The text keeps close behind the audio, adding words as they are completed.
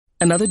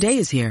Another day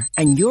is here,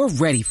 and you're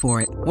ready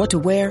for it. What to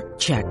wear?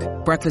 Check.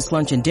 Breakfast,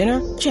 lunch, and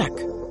dinner? Check.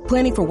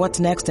 Planning for what's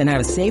next and how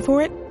to save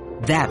for it?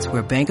 That's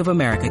where Bank of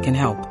America can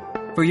help.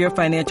 For your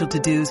financial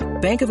to-dos,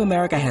 Bank of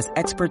America has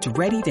experts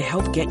ready to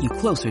help get you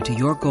closer to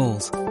your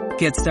goals.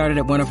 Get started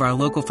at one of our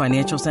local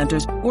financial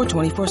centers or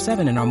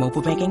 24/7 in our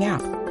mobile banking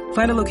app.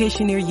 Find a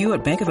location near you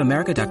at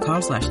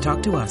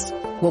bankofamerica.com/talktous.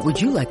 What would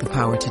you like the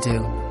power to do?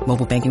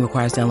 Mobile banking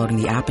requires downloading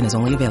the app and is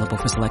only available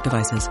for select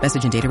devices.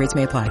 Message and data rates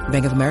may apply.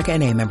 Bank of America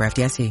N.A., member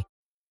FDIC.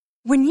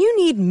 When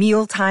you need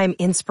mealtime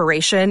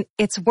inspiration,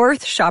 it's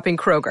worth shopping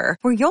Kroger,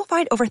 where you'll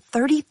find over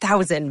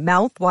 30,000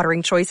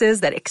 mouth-watering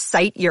choices that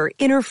excite your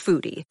inner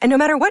foodie. And no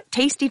matter what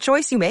tasty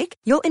choice you make,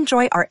 you'll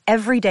enjoy our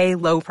everyday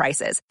low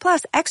prices,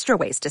 plus extra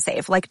ways to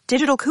save, like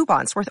digital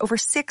coupons worth over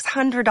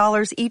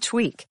 $600 each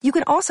week. You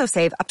can also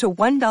save up to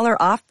 $1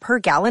 off per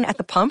gallon at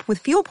the pump with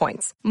fuel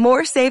points.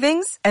 More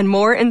savings and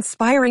more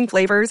inspiring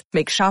flavors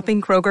make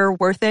shopping Kroger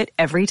worth it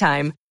every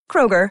time.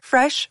 Kroger,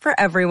 fresh for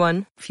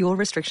everyone. Fuel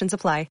restrictions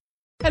apply.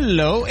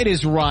 Hello, it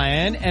is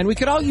Ryan, and we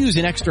could all use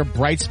an extra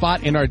bright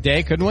spot in our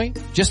day, couldn't we?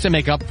 Just to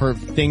make up for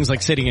things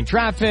like sitting in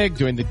traffic,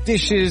 doing the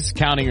dishes,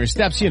 counting your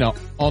steps, you know,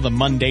 all the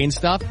mundane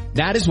stuff.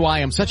 That is why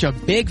I'm such a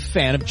big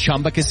fan of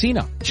Chumba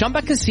Casino.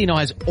 Chumba Casino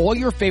has all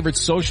your favorite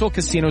social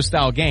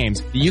casino-style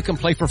games that you can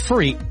play for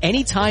free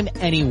anytime,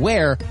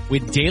 anywhere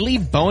with daily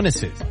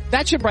bonuses.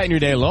 That should brighten your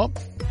day a little.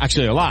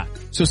 Actually, a lot.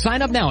 So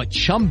sign up now at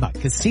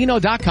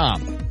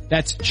ChumbaCasino.com.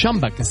 That's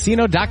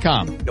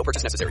ChumbaCasino.com. No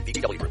purchase necessary.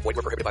 VGW Group. Void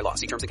where prohibited by law.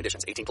 See terms and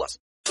conditions. 18+.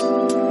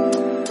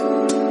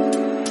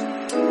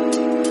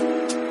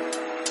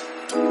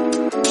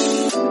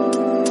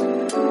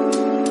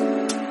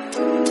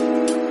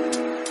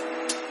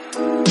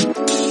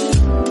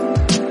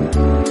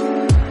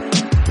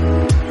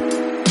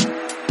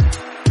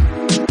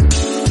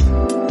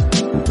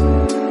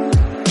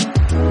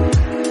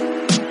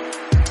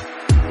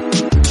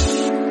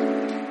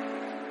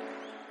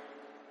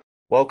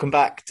 Welcome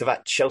back to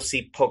that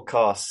Chelsea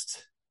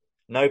podcast.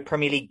 No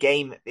Premier League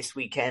game this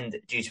weekend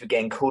due to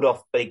getting called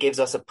off, but it gives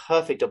us a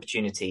perfect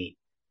opportunity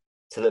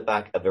to look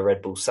back at the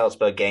Red Bull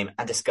Salzburg game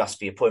and discuss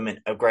the appointment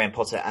of Graham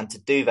Potter. And to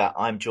do that,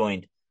 I'm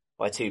joined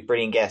by two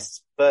brilliant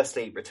guests.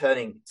 Firstly,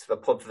 returning to the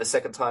pod for the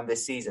second time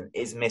this season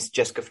is Miss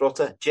Jessica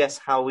Flotter. Jess,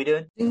 how are we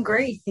doing? Doing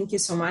great. Thank you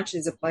so much.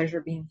 It's a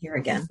pleasure being here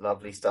again.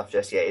 Lovely stuff,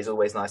 Jess. Yeah, it's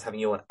always nice having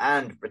you on.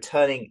 And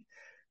returning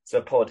to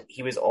the pod,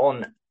 he was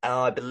on,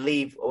 I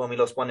believe, when we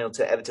lost 1-0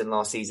 to Everton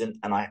last season,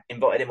 and I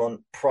invited him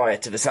on prior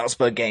to the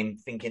Salzburg game,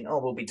 thinking,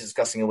 we'll be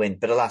discussing a win.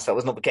 But alas, that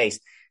was not the case.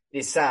 It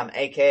is Sam,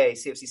 a.k.a.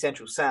 CFC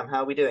Central. Sam,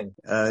 how are we doing?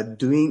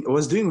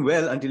 Was doing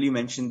well until you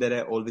mentioned that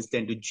I always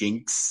tend to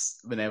jinx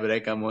whenever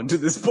I come onto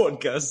this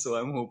podcast. So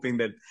I'm hoping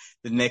that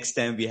the next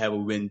time we have a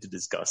win to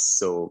discuss.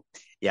 So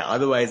yeah,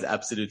 otherwise,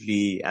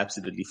 absolutely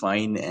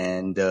fine.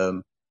 And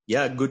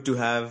good to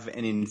have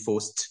an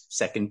enforced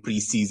second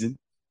preseason.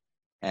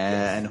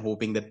 And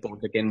hoping that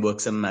Potter can work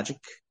some magic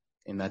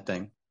in that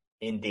time.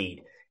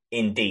 Indeed.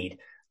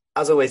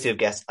 As always with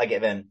guests, I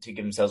get them to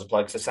give themselves a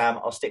plug. So Sam,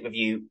 I'll stick with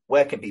you.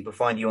 Where can people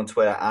find you on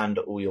Twitter and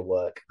all your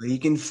work? You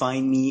can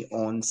find me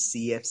on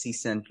CFC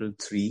Central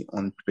 3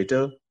 on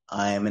Twitter.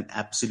 I am an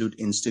absolute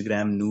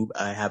Instagram noob.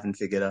 I haven't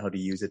figured out how to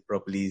use it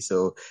properly,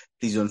 so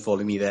please don't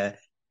follow me there.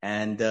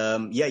 And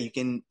you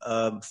can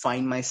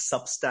find my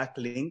Substack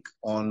link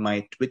on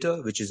my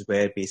Twitter, which is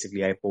where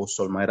basically I post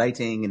all my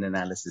writing and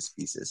analysis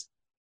pieces.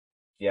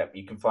 Yep,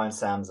 you can find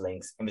Sam's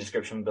links in the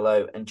description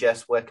below. And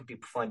Jess, where can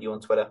people find you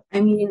on Twitter?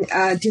 I mean,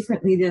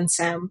 differently than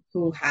Sam,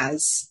 who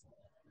has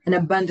an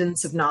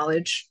abundance of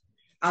knowledge,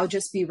 I'll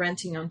just be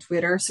ranting on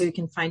Twitter, so you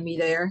can find me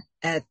there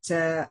at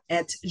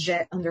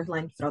 @G_Frota.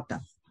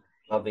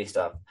 Lovely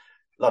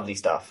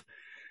stuff.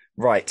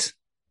 Right,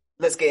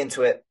 let's get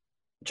into it.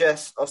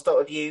 Jess, I'll start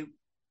with you.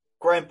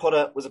 Graham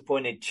Potter was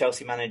appointed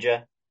Chelsea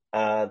manager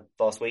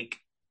last week.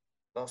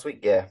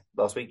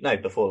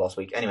 Before last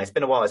week. Anyway, it's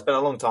been a while. It's been a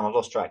long time. I've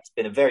lost track. It's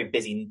been a very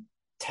busy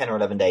 10 or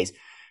 11 days.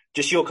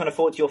 Just your kind of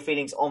thoughts, your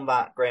feelings on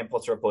that Graham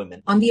Potter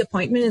appointment. On the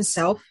appointment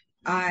itself,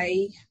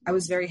 I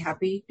was very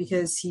happy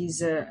because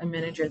he's a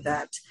manager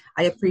that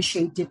I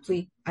appreciate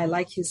deeply. I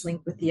like his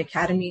link with the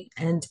academy,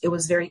 and it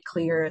was very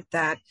clear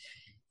that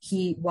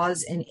he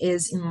was and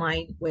is in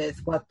line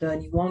with what the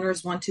new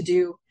owners want to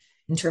do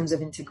in terms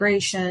of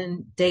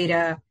integration,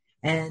 data,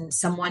 and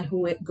someone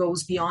who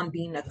goes beyond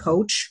being a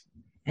coach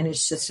and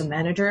it's just a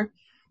manager.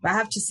 But I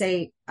have to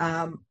say,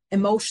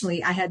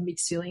 emotionally, I had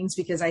mixed feelings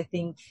because I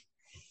think,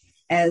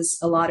 as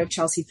a lot of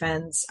Chelsea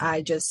fans,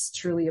 I just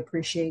truly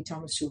appreciate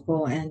Thomas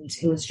Tuchel, and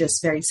it was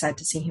just very sad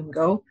to see him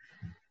go.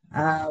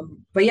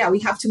 But yeah, we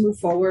have to move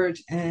forward,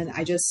 and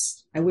I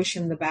wish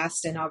him the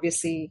best, and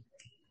obviously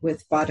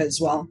with Potter as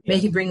well. May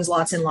he brings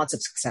lots and lots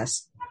of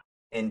success.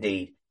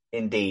 Indeed.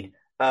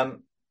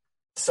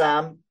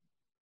 Sam,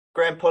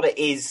 Graham Potter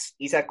he's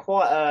had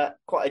quite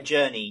a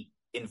journey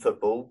in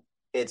football.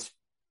 It's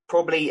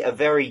probably a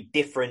very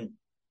different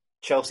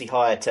Chelsea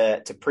hire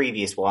to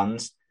previous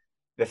ones.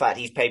 The fact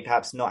he's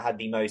not had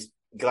the most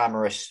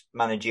glamorous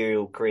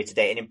managerial career to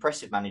date, an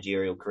impressive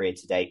managerial career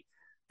to date.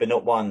 but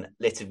not one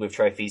littered with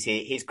trophies.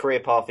 His career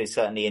path is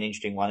certainly an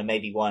interesting one, and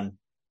maybe one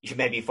you should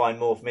maybe find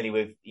more familiar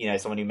with,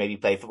 someone who maybe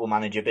played Football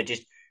Manager. But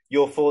just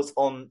your thoughts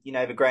on,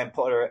 the Graham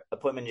Potter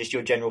appointment, just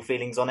your general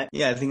feelings on it?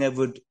 Yeah, I think I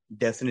would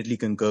definitely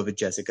concur with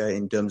Jessica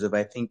in terms of,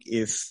 I think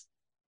if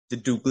the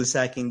Tuchel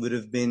sacking would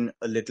have been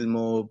a little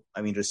more,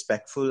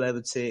 respectful, I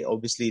would say.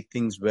 Obviously,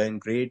 things weren't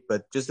great,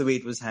 but just the way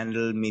it was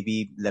handled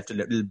maybe left a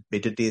little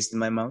bitter taste in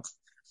my mouth.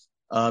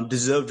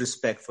 Deserved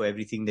respect for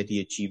everything that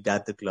he achieved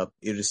at the club,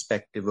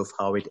 irrespective of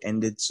how it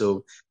ended.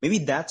 So maybe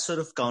that sort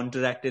of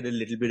counteracted a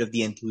little bit of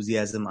the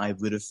enthusiasm I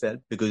would have felt,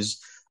 because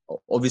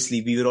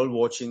obviously we were all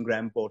watching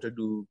Graham Potter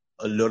do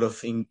a lot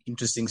of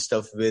interesting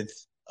stuff with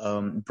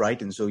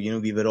Brighton. So,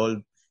 we were all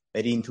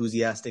very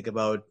enthusiastic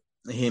about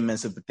him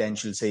as a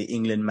potential, say,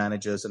 England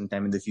manager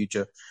sometime in the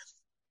future.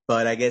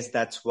 But I guess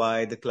that's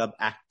why the club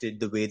acted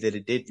the way that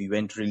it did. We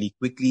went really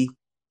quickly.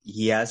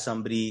 He's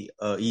somebody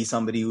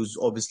who's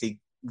obviously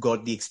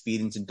got the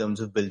experience in terms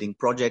of building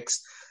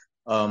projects,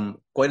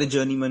 quite a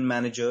journeyman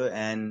manager.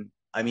 And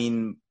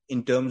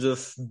in terms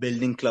of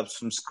building clubs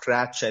from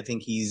scratch, I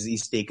think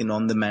he's taken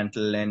on the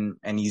mantle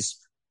and he's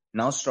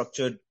now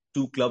structured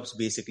two clubs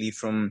basically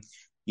from,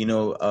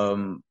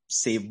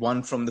 say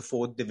one from the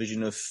fourth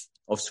division of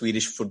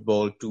Swedish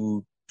football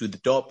to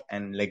the top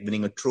and like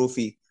winning a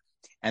trophy,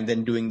 and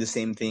then doing the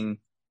same thing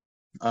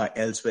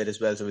elsewhere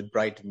as well. So with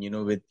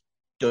Brighton, with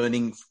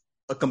turning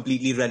a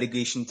completely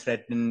relegation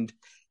threatened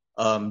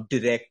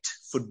direct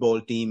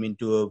football team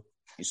into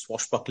a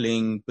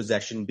swashbuckling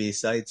possession-based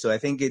side. So I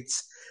think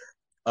it's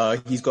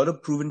he's got a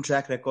proven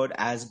track record,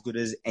 as good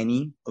as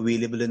any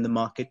available in the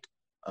market.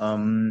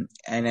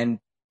 And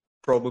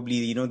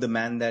probably, the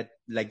man that,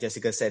 like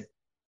Jessica said,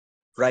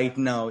 right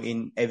now,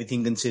 in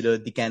everything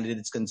considered, the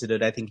candidates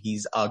considered, I think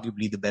he's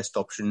arguably the best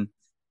option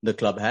the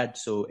club had.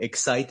 So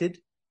excited,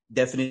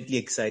 definitely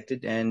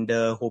excited, and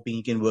hoping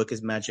he can work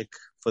his magic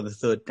for the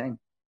third time.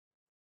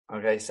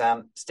 Okay,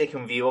 Sam,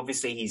 sticking with you,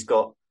 obviously he's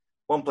got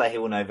one player he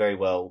will know very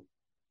well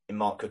in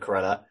Marc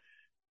Cucurella.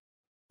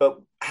 But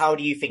how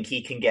do you think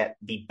he can get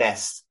the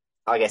best,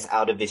 I guess,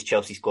 out of this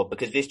Chelsea squad?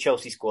 Because this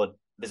Chelsea squad,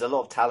 there's a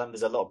lot of talent,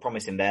 there's a lot of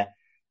promise in there.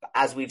 But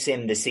as we've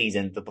seen this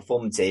season, the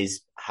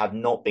performances have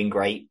not been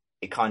great.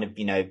 It kind of,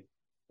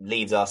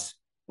 leaves us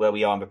where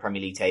we are in the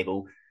Premier League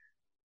table.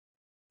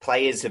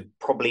 Players have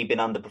probably been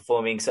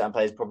underperforming. Certain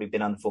players have probably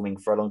been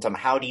underperforming for a long time.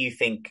 How do you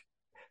think,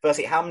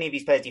 firstly, how many of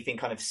these players do you think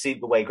kind of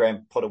suit the way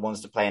Graham Potter wants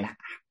to play?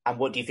 And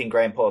what do you think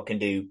Graham Potter can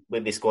do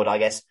with this squad, I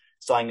guess,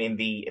 starting in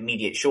the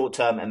immediate short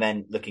term and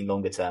then looking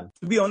longer term?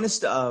 To be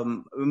honest,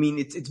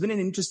 it's been an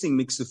interesting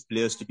mix of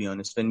players, to be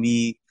honest.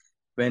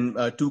 When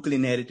Tuchel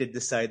inherited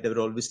the side, there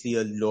were obviously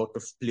a lot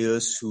of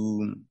players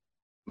who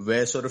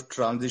were sort of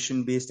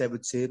transition-based, I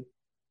would say.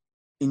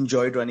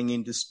 Enjoyed running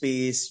into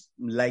space,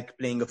 like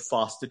playing a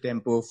faster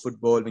tempo of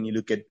football. When you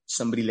look at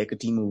somebody like a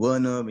Timo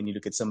Werner, when you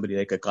look at somebody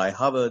like a Kai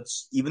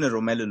Havertz, even a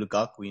Romelu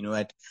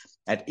Lukaku,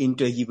 at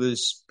Inter, he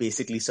was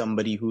basically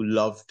somebody who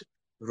loved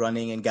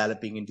running and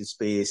galloping into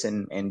space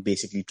and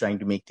basically trying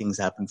to make things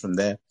happen from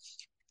there.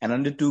 And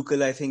under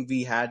Tuchel, I think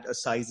we had a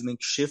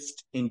seismic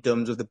shift in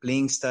terms of the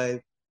playing style,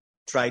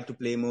 tried to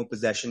play more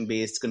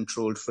possession-based,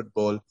 controlled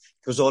football.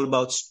 It was all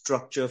about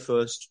structure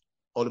first,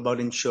 all about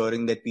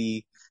ensuring that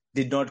we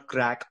did not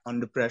crack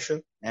under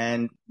pressure.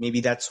 And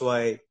maybe that's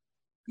why,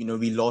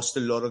 we lost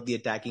a lot of the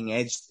attacking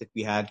edge that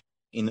we had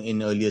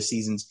in earlier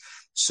seasons.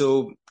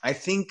 So I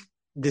think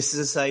this is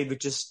a side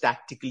which is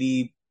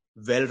tactically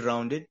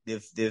well-rounded.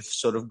 They've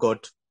sort of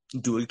got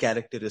dual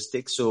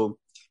characteristics. So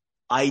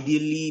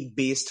ideally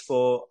based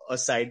for a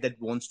side that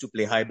wants to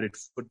play hybrid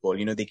football.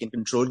 They can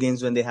control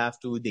games when they have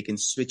to. They can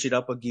switch it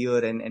up a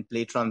gear and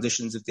play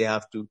transitions if they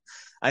have to.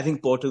 I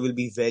think Potter will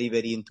be very,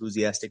 very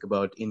enthusiastic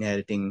about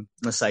inheriting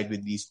a side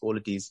with these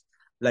qualities.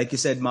 Like you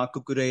said, Marc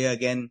Cucurella,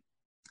 again,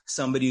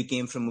 somebody who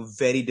came from a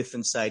very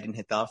different side in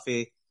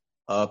Getafe,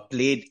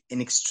 played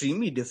an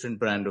extremely different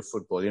brand of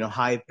football,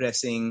 high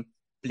pressing,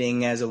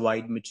 playing as a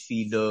wide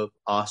midfielder,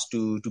 asked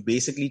to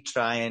basically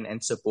try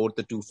and support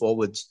the two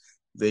forwards,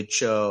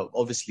 which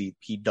obviously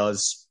he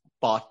does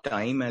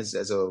part-time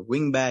as a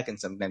wing-back and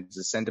sometimes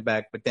as a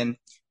centre-back. But then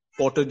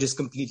Potter just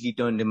completely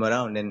turned him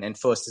around and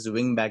first as a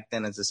wing-back,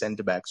 then as a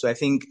centre-back. So I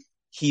think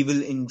he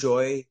will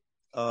enjoy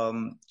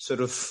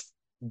sort of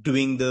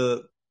doing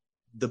the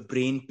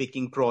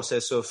brain-picking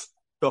process of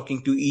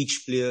talking to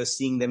each player,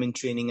 seeing them in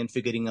training and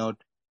figuring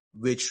out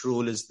which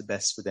role is the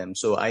best for them.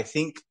 So I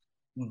think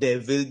there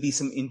will be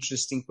some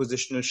interesting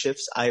positional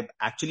shifts. I've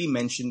actually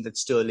mentioned that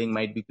Sterling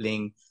might be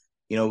playing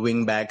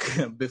wing back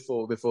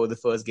before the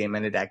first game,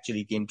 and it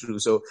actually came true.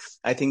 So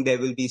I think there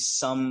will be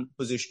some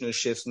positional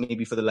shifts,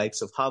 maybe for the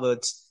likes of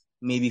Havertz,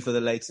 maybe for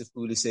the likes of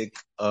Pulisic.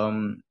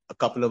 A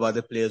couple of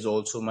other players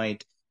also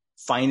might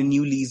find a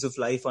new lease of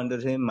life under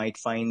him, might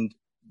find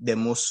they're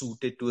more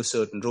suited to a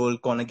certain role.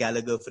 Conor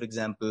Gallagher, for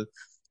example,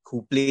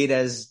 who played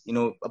as,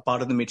 a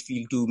part of the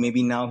midfield too.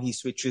 Maybe now he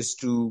switches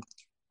to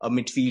a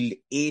midfield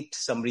 8,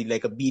 somebody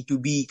like a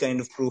B2B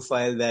kind of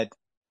profile that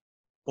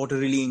Potter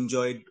really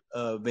enjoyed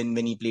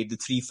when he played the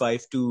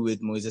 3-5-2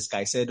 with Moises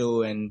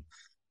Caicedo and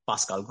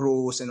Pascal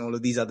Gross and all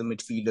of these other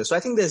midfielders. So I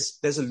think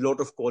there's a lot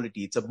of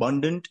quality. It's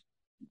abundant.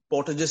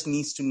 Potter just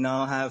needs to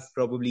now have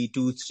probably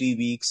 2-3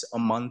 weeks, a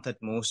month at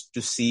most,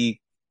 to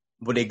see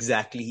what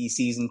exactly he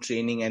sees in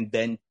training and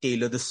then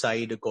tailor the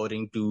side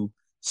according to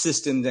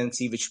systems and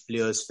see which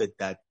players fit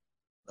that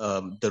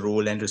the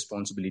role and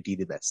responsibility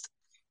the best.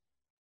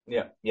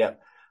 Yeah.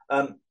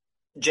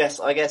 Jess,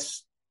 I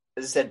guess,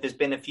 as I said, there's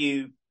been a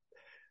few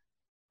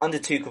under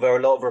Tuchel. There are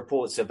a lot of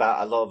reports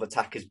about a lot of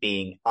attackers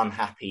being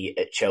unhappy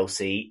at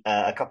Chelsea.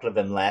 A couple of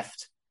them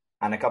left,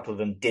 and a couple of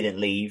them didn't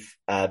leave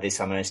this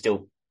summer and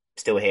still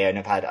here and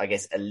have had, I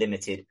guess, a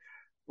limited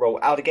role.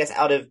 Out of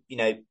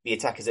the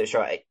attackers that are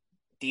short,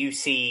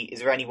 is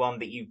there anyone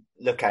that you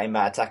look at in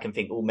that attack and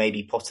think, oh,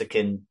 maybe Potter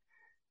can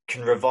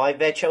revive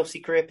their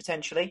Chelsea career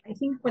potentially? I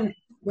think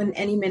when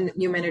any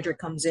new manager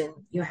comes in,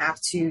 you have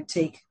to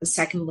take a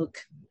second look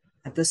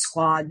at the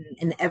squad,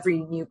 and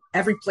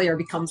every player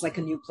becomes like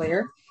a new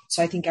player.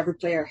 So I think every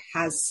player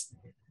has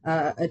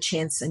a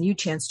new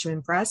chance to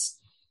impress.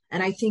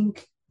 And I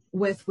think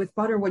with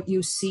Potter, what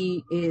you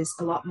see is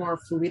a lot more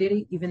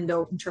fluidity, even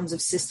though in terms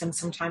of system,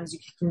 sometimes you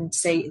can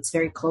say it's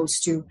very close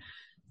to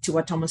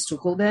what Thomas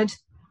Tuchel did.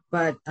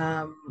 But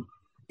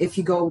if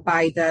you go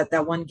by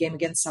that one game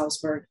against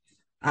Salzburg,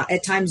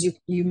 at times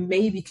you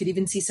maybe could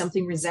even see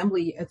something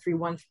resembling a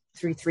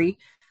 3-1-3-3.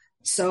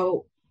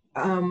 So,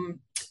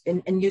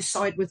 and you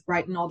saw it with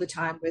Brighton all the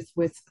time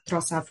with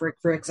Trossard,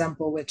 for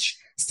example, which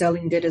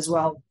Sterling did as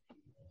well.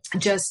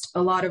 Just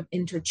a lot of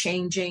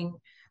interchanging.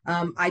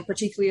 I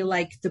particularly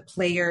like the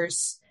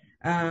players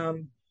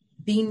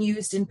being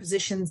used in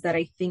positions that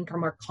I think are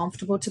more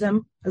comfortable to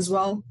them as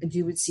well.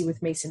 You would see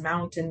with Mason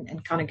Mount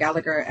and Conor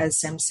Gallagher, as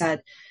Sam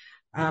said,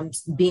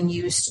 being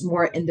used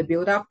more in the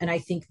build-up. And I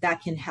think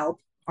that can help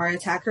our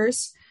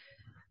attackers.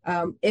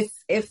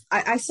 If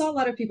I saw a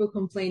lot of people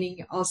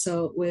complaining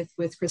also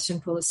with Christian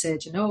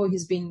Pulisic, and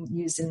he's being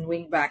used in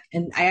wing back,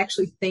 and I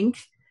actually think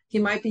he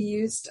might be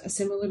used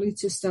similarly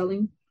to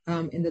Sterling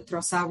in the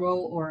Trossard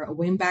role or a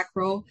wing back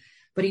role.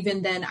 But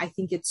even then, I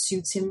think it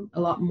suits him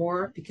a lot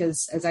more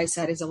because, as I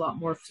said, it's a lot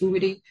more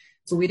fluidity,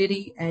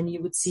 and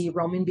you would see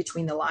roaming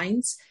between the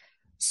lines.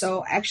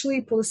 So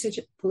actually,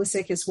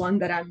 Pulisic is one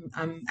that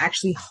I'm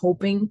actually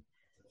hoping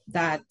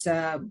that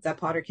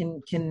Potter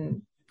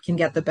can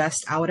get the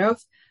best out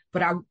of.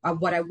 But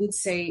what I would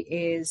say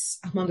is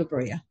Armando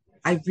Broja.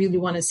 I really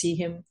want to see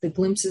him. The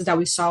glimpses that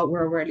we saw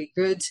were really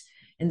good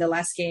in the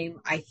last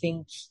game. I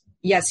think,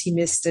 yes, he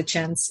missed a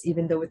chance,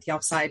 even though with the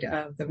offside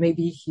that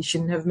maybe he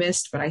shouldn't have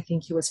missed, but I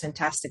think he was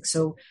fantastic.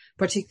 So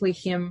particularly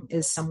him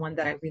is someone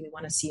that I really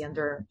want to see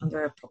under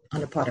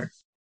Potter.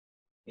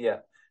 Yeah.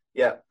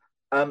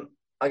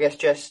 I guess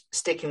just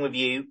sticking with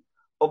you,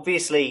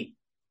 obviously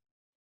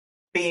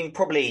being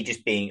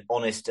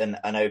honest and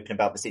open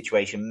about the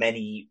situation,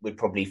 many would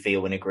probably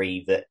feel and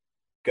agree that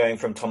going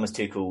from Thomas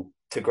Tuchel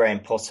to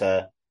Graham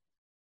Potter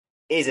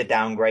is a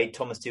downgrade.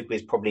 Thomas Tuchel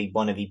is probably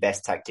one of the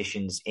best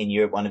tacticians in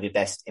Europe, one of the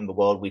best in the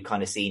world. We've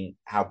kind of seen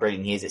how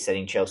brilliant he is at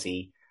setting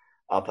Chelsea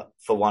up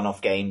for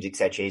one-off games,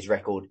 etc. His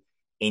record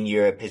in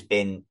Europe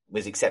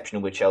was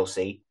exceptional with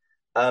Chelsea.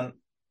 But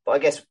I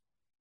guess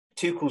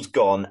Tuchel's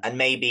gone, and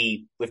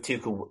maybe with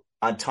Tuchel,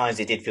 at times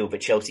it did feel that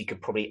Chelsea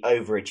could probably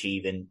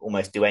overachieve and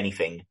almost do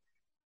anything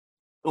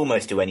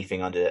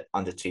under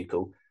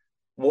Tuchel.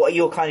 What are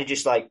your kind of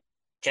just like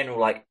general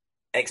like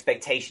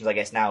expectations, I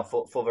guess, now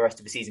for the rest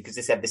of the season?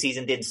 Because the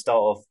season didn't start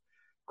off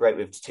great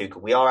with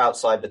Tuchel. We are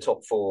outside the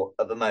top four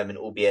at the moment,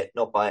 albeit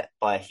not by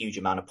a huge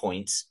amount of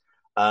points.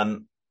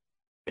 The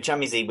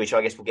Champions League, which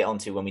I guess we'll get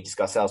onto when we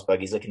discuss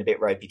Salzburg, is looking a bit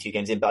ropey 2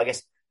 games in. But I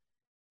guess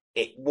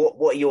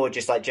what are your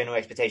just like general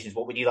expectations?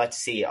 What would you like to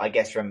see, I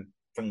guess, from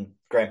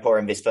Graham Potter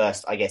in this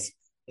first, I guess,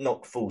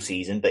 not full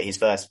season, but his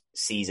first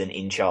season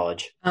in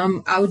charge?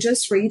 I would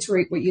just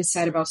reiterate what you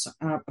said about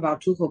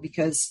Tuchel,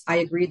 because I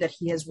agree that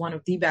he is one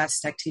of the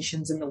best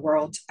tacticians in the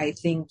world. I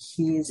think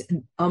he is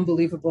an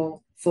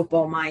unbelievable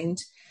football mind.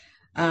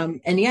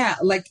 And yeah,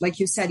 like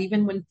you said,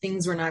 even when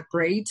things were not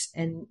great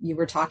and you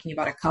were talking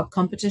about a cup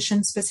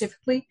competition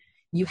specifically,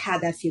 you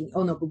had that feeling,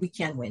 oh no, but we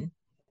can win.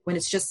 When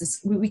it's just this,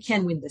 we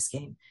can win this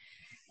game.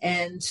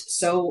 And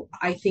so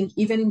I think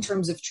even in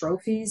terms of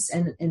trophies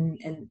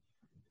and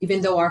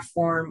even though our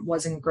form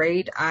wasn't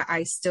great,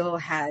 I still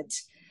had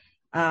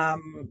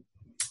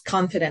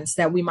confidence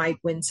that we might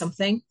win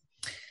something.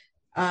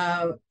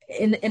 And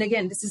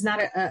again, this is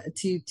not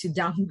to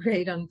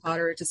downgrade on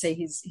Potter to say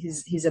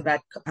he's a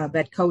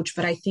bad coach,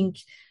 but I think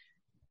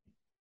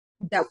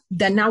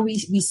that now we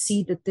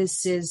see that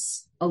this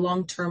is a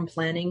long-term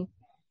planning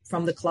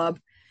from the club,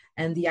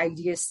 and the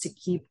idea is to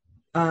keep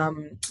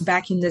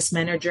backing this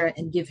manager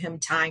and give him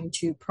time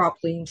to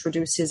properly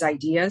introduce his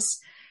ideas.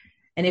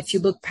 And if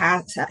you look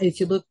back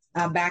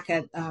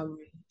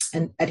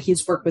at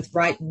his work with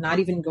Brighton, not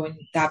even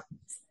going that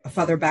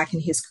further back in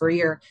his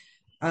career,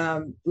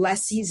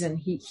 last season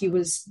he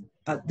was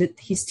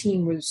his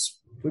team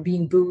were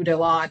being booed a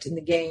lot in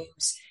the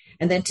games,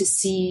 and then to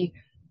see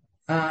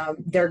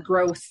their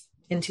growth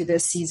into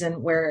this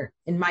season, where,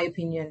 in my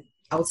opinion,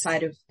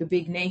 outside of the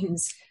big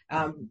names,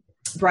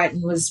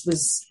 Brighton was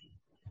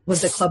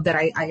the club that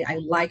I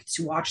liked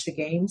to watch the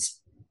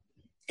games.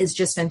 It's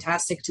just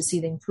fantastic to see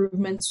the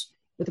improvements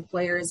with the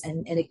players,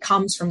 and it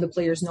comes from the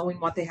players knowing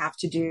what they have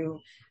to do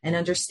and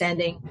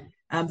understanding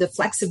the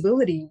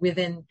flexibility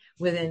within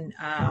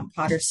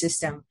Potter's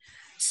system.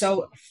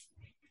 So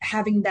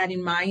having that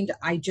in mind,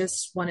 I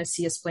just want to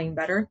see us playing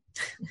better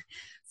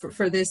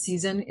for this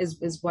season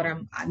is what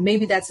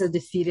maybe that's a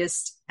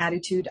defeatist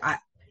attitude.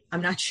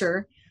 I'm not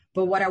sure,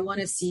 but what I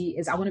want to see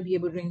is I want to be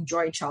able to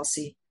enjoy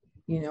Chelsea,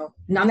 not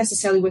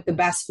necessarily with the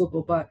best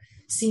football, but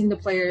seeing the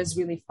players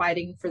really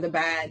fighting for the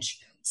badge,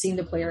 seeing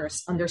the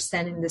players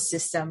understanding the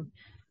system,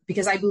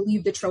 because I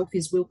believe the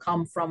trophies will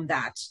come from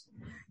that.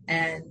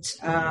 And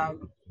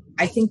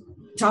I think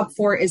top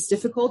 4 is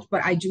difficult,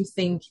 but I do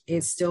think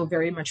it's still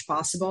very much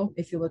possible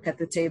if you look at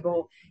the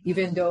table,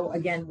 even though,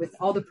 again, with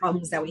all the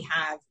problems that we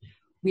have,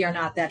 we are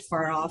not that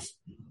far off.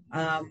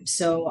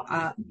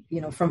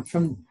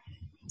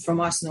 From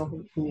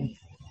Arsenal,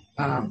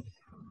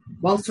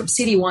 from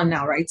City won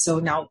now, right? So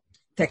now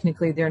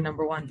technically they're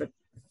number 1, but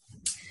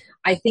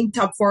I think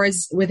top 4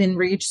 is within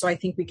reach. So I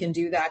think we can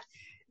do that.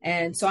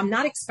 And so I'm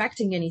not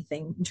expecting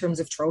anything in terms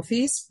of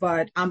trophies,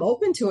 but I'm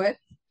open to it.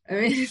 I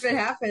mean, if it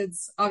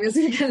happens,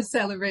 obviously we're going to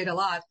celebrate a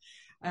lot.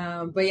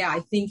 But yeah, I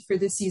think for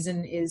this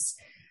season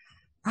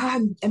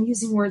I'm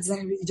using words that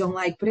I really don't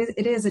like, but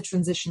it is a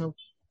transitional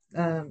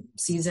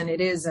season.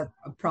 It is a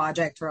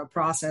project or a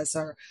process,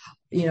 or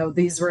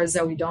these words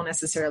that we don't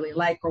necessarily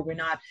like or we're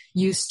not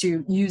used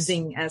to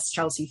using as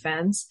Chelsea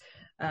fans.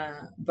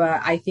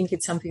 But I think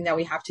it's something that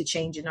we have to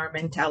change in our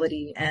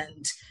mentality,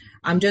 and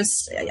I'm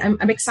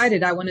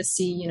excited. I want to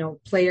see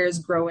players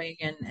growing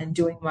and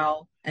doing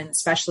well, and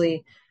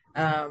especially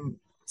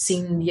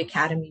seeing the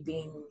academy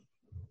being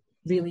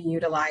really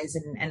utilized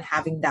and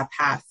having that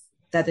path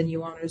that the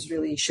new owners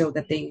really show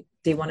that they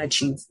want to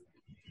achieve.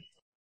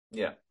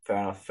 Yeah, fair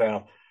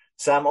enough.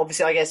 Sam,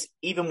 obviously, I guess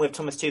even with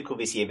Thomas Tuchel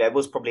this year, there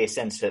was probably a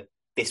sense that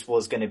this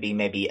was going to be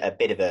maybe a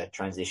bit of a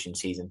transition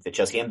season for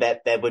Chelsea, and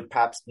there would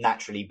perhaps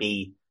naturally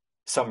be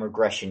some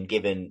regression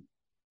given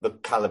the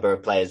caliber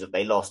of players that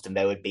they lost, and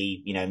there would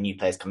be, new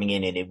players coming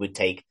in, and it would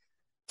take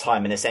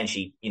time. And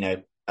essentially,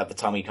 at the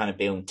time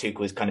Tuchel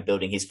was kind of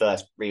building his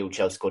first real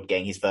Chelsea squad,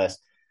 getting his first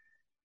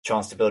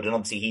chance to build, and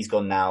obviously he's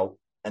gone now,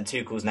 and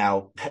Tuchel's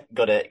now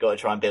got to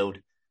try and build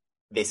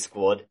this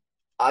squad.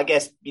 I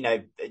guess,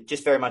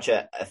 just very much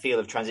a feel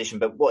of transition,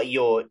 but what are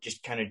your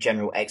just kind of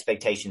general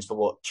expectations for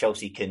what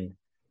Chelsea can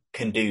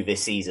do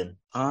this season?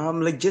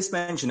 Like just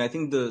mentioned, I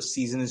think the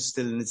season is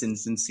still in its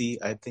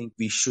infancy. I think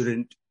we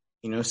shouldn't,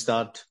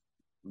 start,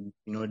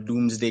 a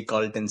doomsday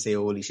cult and say,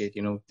 holy shit,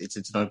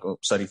 it's not,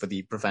 sorry for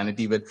the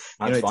profanity, but,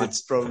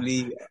 it's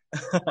probably,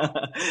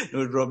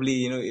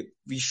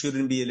 we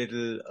shouldn't be a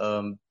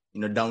little,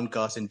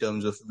 downcast in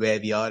terms of where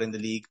we are in the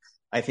league.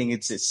 I think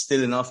it's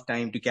still enough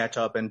time to catch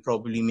up and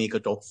probably make a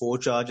top 4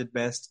 charge at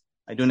best.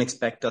 I don't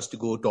expect us to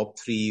go top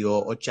 3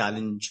 or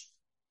challenge,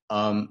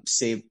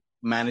 say,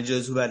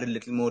 managers who had a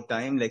little more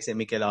time, like say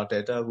Mikel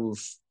Arteta,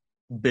 who've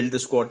built the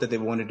squad that they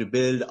wanted to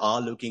build,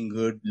 are looking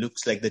good,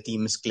 looks like the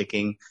team is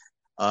clicking.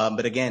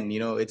 But again,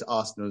 it's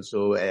Arsenal.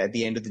 So at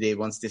the end of the day,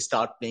 once they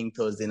start playing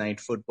Thursday night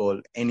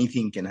football,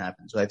 anything can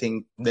happen. So I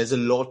think there's a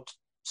lot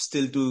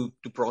still to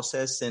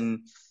process, and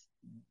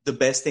the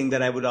best thing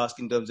that I would ask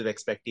in terms of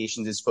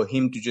expectations is for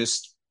him to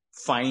just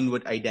find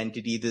what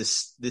identity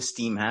this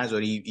team has, or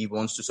he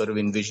wants to sort of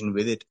envision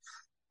with it.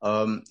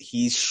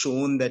 He's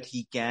shown that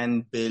he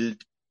can build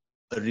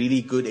a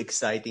really good,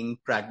 exciting,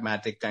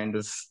 pragmatic kind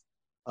of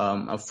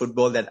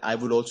football that I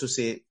would also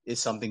say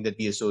is something that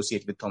we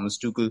associate with Thomas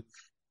Tuchel.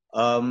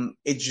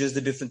 It's just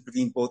the difference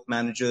between both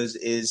managers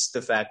is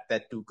the fact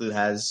that Tuchel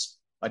has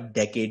a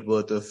decade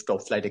worth of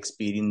top flight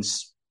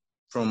experience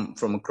from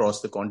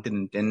across the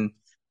continent, and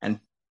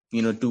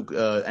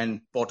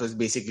Potter's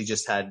basically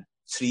just had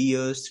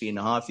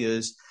 3.5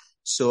 years.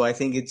 So I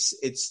think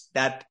it's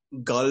that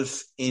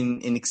gulf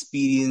in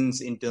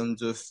experience in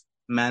terms of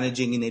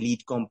managing in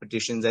elite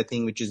competitions, I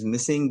think, which is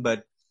missing.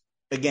 But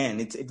again,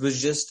 it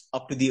was just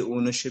up to the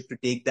ownership to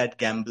take that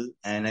gamble,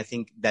 and I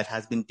think that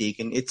has been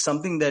taken. It's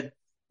something that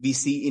we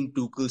see in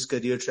Tuchel's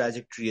career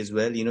trajectory as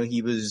well.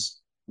 He was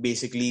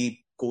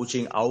basically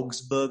coaching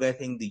Augsburg, I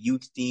think, the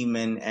youth team,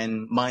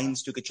 and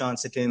Mainz took a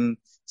chance at him,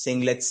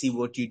 saying, let's see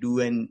what you do.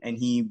 And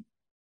he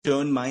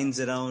turned Mainz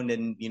around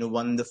and,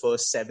 won the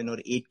first 7 or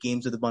 8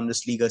 games of the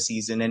Bundesliga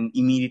season. And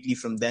immediately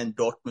from then,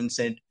 Dortmund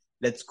said,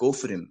 let's go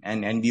for him.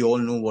 And we all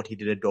know what he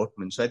did at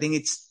Dortmund. So I think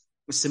it's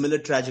a similar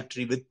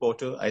trajectory with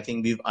Potter. I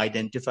think we've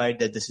identified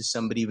that this is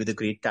somebody with a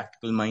great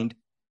tactical mind,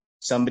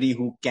 somebody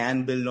who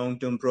can build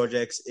long-term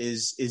projects,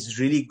 is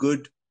really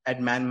good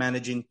at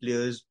managing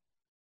players,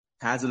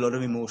 has a lot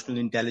of emotional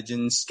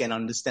intelligence, can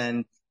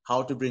understand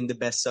how to bring the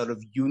best out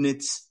of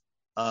units,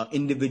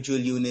 individual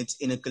units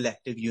in a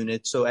collective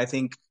unit. So I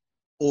think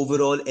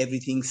overall,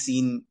 everything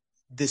seen,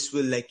 this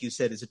will, like you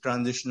said, is a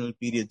transitional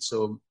period.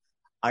 So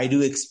I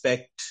do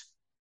expect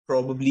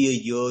probably a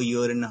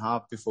year and a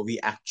half before we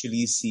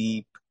actually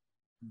see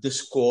the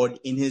squad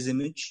in his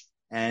image.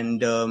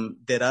 And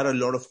there are a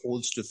lot of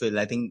holes to fill.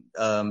 I think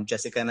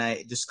Jessica and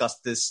I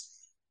discussed this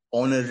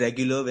on a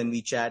regular when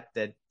we chat,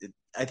 that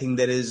I think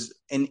there is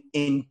an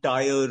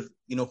entire,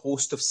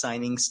 host of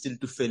signings still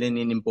to fill in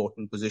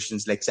important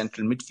positions like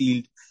central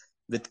midfield,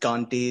 with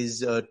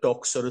Kante's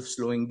talk sort of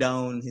slowing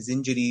down, his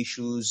injury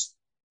issues,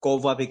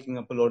 Kova picking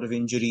up a lot of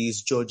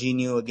injuries,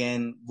 Jorginho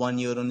again, 1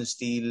 year on his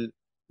deal.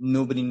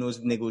 Nobody knows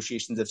if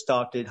negotiations have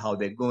started, how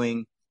they're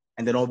going.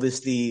 And then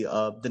obviously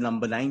the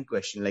number 9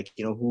 question,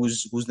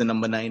 who's the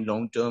number 9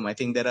 long term? I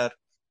think there are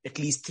at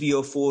least 3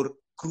 or 4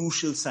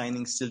 crucial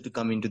signings still to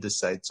come into the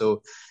side.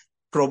 So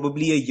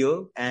probably a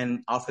year,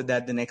 and after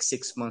that, the next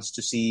 6 months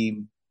to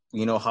see,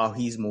 how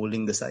he's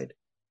molding the side.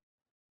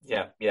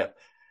 Yeah.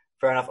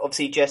 Fair enough.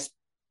 Obviously, Jess,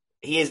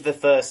 he is the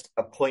first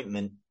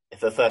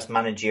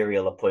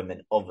managerial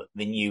appointment of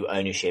the new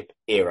ownership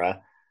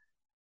era.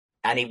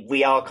 And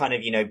we are kind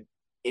of,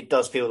 it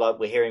does feel like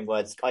we're hearing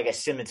words, I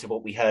guess, similar to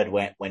what we heard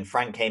when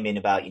Frank came in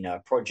about,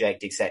 a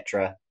project,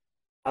 etc.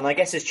 And I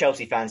guess as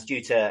Chelsea fans,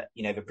 due to,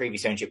 the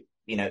previous ownership,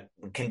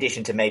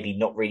 conditioned to maybe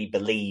not really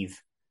believe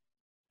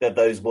that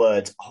those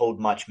words hold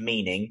much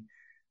meaning.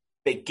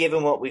 But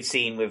given what we've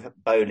seen with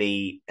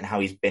Boehly and how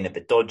he's been at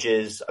the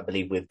Dodgers, I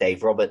believe with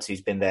Dave Roberts,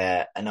 who's been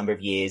there a number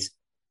of years,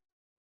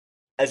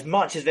 as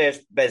much as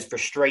there's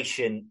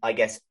frustration, I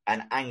guess,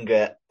 and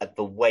anger at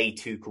the way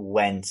Tuchel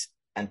went,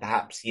 and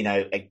perhaps,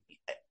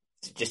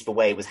 just the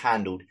way it was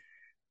handled,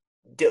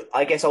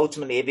 I guess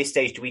ultimately at this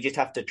stage, do we just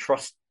have to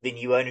trust the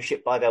new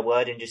ownership by their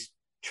word and just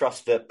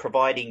trust that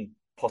providing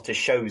Potter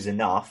shows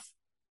enough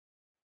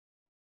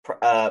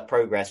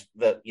progress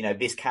that,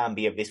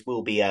 this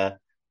will be a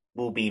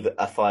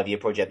 5-year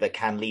project that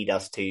can lead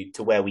us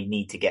to where we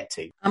need to get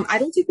to? I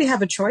don't think we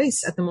have a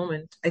choice at the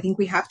moment. I think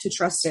we have to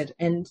trust it,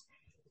 and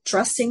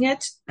trusting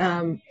it,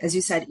 as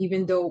you said,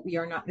 even though we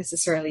are not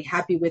necessarily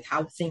happy with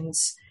how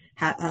things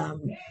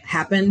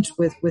happened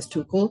with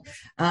Tuchel,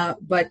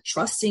 but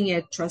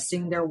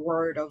trusting their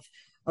word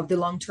of the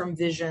long-term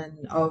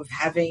vision of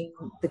having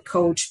the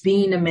coach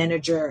being a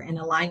manager and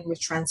aligning with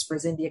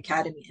transfers in the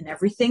academy and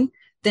everything,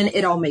 then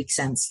it all makes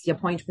sense. The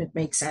appointment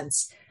makes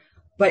sense,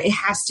 but it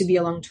has to be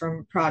a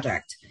long-term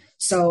project.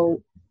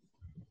 So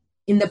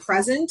in the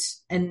present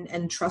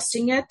and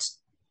trusting it,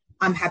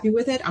 I'm happy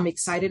with it. I'm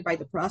excited by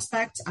the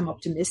prospect. I'm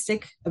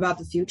optimistic about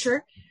the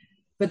future.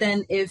 But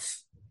then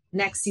if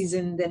next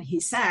season then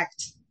he's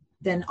sacked,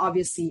 then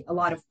obviously a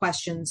lot of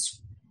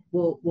questions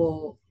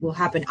will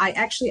happen. I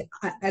actually,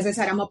 as I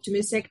said, I'm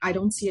optimistic. I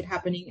don't see it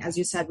happening, as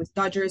you said, with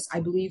Dodgers.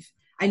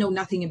 I know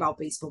nothing about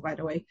baseball, by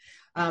the way.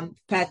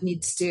 Pat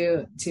needs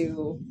to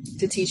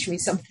teach me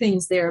some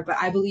things there, but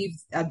I believe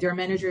their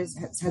manager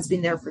has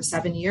been there for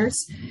 7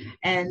 years.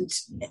 And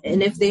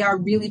if they are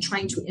really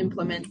trying to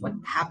implement what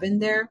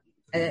happened there,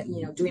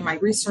 doing my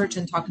research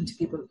and talking to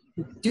people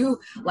who do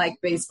like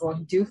baseball,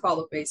 who do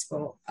follow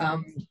baseball,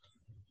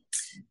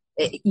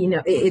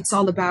 it's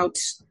all about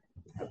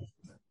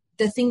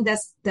the thing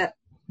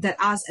that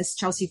us as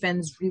Chelsea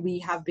fans really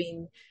have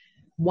been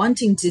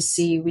wanting to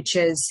see, which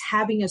is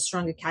having a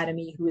strong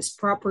academy who is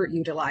proper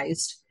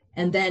utilized,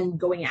 and then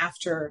going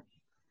after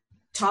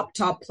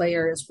top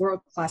players,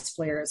 world-class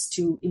players,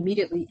 to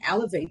immediately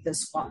elevate the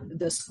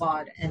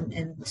squad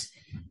and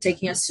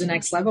taking us to the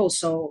next level.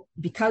 So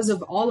because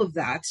of all of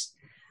that,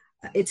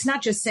 it's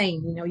not just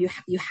saying,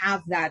 you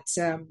have that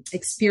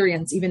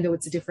experience, even though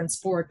it's a different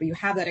sport, but you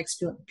have that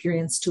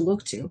experience to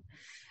look to.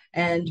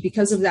 And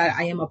because of that,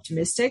 I am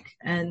optimistic.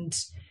 And,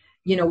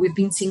 we've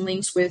been seeing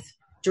links with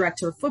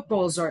director of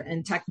footballs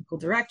and technical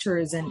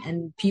directors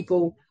and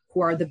people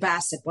who are the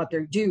best at what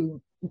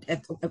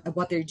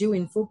they do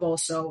in football.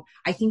 So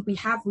I think we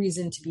have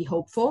reason to be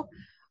hopeful.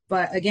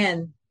 But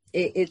again,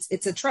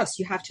 it's a trust.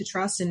 You have to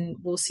trust, and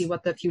we'll see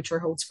what the future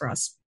holds for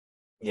us.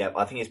 Yeah,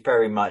 I think it's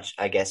very much,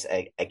 I guess,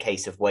 a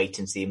case of wait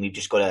and see, and we've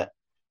just got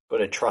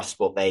to trust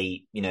what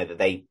they, that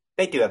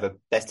they do have a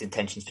best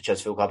intentions for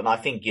Chelsea Football Club. And I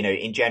think,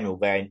 in general,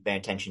 their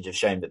intentions have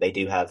shown that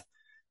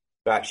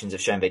their actions have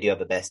shown they do have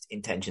the best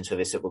intentions for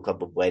this football club,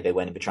 the way they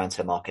went in the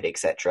transfer market,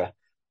 etc.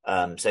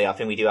 So yeah, I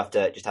think we do have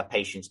to just have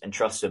patience and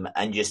trust them,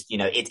 and just,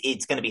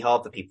 it's going to be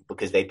hard for people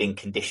because they've been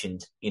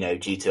conditioned,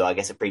 due to, I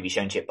guess, a previous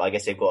ownership. But I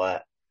guess they've got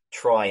to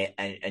try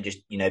and just,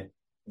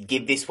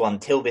 give this one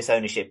till this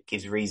ownership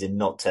gives reason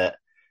not to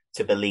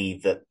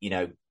believe that,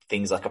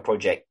 things like a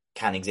project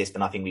can exist.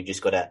 And I think we've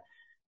just got to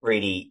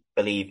really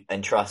believe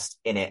and trust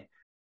in it.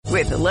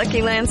 With the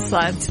Lucky Land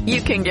Slots,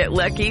 you can get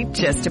lucky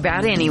just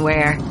about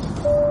anywhere.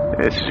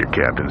 This is your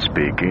captain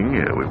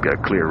speaking. We've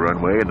got clear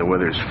runway and the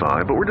weather's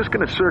fine, but we're just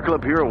going to circle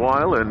up here a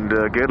while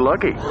and get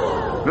lucky.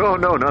 No,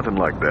 nothing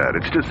like that.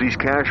 It's just these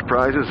cash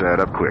prizes add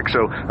up quick.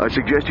 So I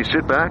suggest you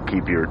sit back,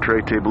 keep your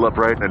tray table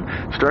upright,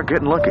 and start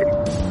getting lucky.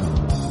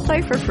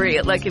 Play for free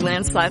at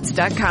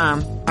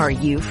LuckyLandSlots.com. Are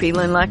you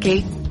feeling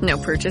lucky? No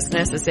purchase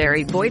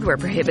necessary. Void where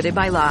prohibited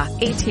by law.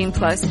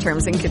 18+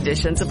 terms and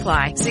conditions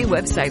apply. See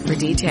website for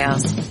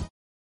details.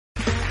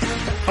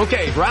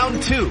 Okay,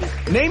 round 2.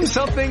 Name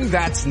something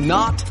that's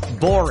not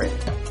boring.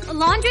 A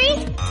laundry?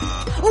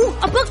 Ooh,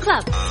 a book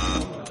club.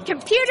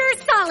 Computer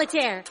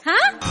solitaire,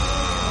 huh?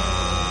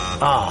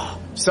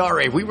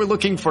 Sorry, we were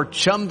looking for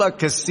Chumba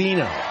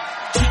Casino.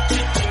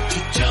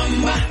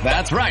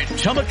 That's right.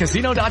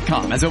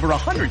 ChumbaCasino.com has over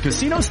 100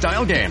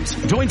 casino-style games.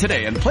 Join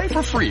today and play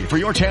for free for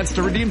your chance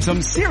to redeem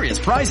some serious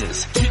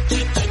prizes.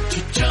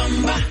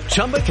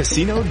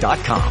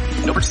 ChumbaCasino.com.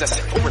 No purchase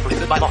necessary. Void where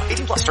prohibited by law.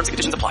 18 plus terms and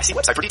conditions apply. See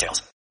website for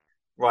details.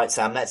 Right,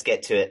 Sam, let's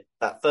get to it.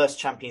 That first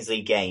Champions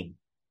League game.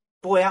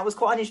 Boy, that was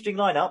quite an interesting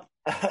lineup.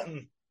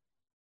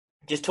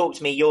 Just talk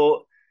to me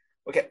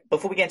okay,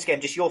 before we get into the game,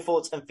 just your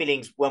thoughts and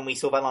feelings when we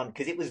saw that line,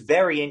 because it was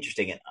very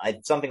interesting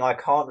and something I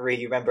can't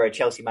really remember a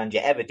Chelsea manager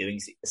ever doing.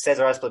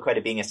 Cesar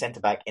Azpilicueta being a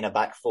centre-back in a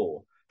back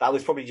four. That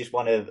was probably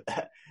one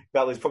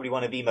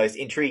of the most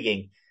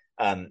intriguing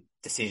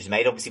decisions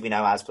made. Obviously, we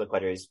know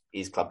Azpilicueta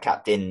is club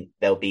captain.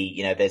 There'll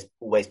be, there's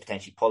always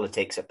potentially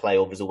politics at play,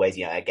 or there's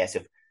always, I guess,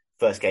 of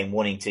first game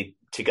wanting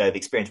to go with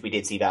experience. We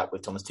did see that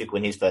with Thomas Tuchel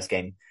in his first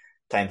game,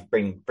 time to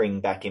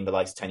bring back in the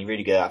likes of Tony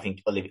Rudiger. I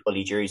think Oli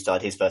Giroud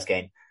started his first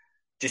game.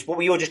 Just what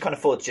were your kind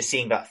of thoughts just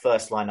seeing that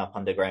first lineup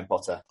under Graham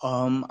Potter?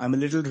 I'm a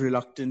little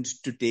reluctant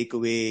to take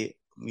away,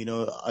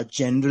 a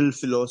general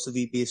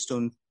philosophy based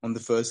on the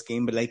first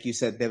game. But like you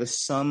said, there were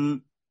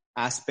some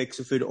aspects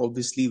of it,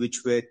 obviously,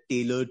 which were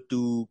tailored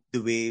to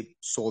the way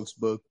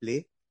Salzburg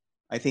play.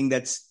 I think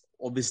that's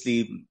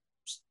obviously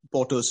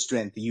Potter's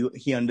strength.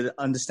 He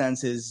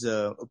understands his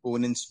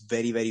opponents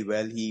very, very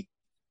well. He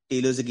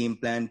tailors a game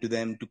plan to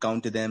them, to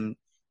counter them,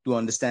 to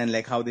understand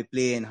like how they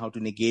play and how to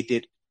negate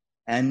it.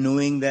 And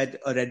knowing that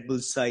a Red Bull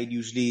side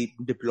usually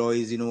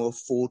deploys, a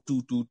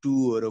 4-2-2-2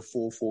 or a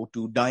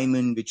 4-4-2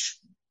 diamond, which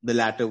the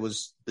latter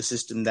was the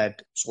system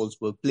that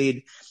Salzburg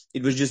played.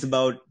 It was just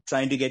about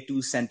trying to get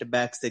two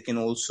centre-backs that can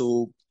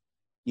also,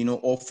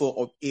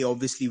 offer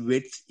obviously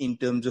width in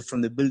terms of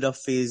from the build-up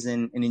phase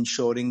and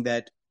ensuring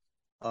that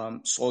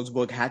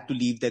Salzburg had to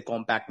leave their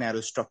compact,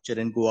 narrow structure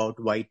and go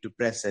out wide to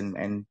press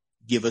and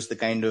give us the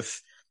kind of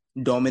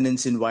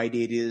dominance in wide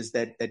areas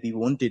that we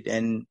wanted.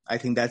 And I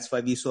think that's why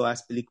we saw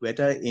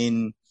Azpilicueta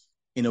in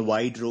a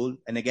wide role.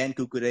 And again,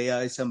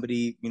 Cucurella is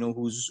somebody,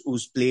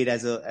 who's played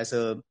as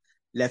a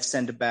left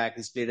centre back,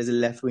 he's played as a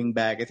left wing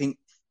back. I think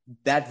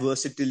that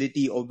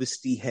versatility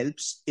obviously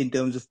helps in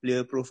terms of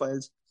player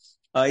profiles.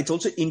 It's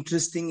also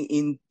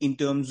interesting in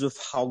terms of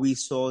how we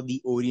saw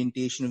the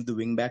orientation of the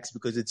wing backs,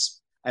 because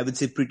it's, I would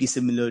say, pretty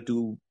similar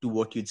to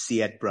what you'd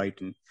see at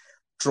Brighton.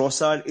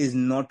 Trossard is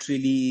not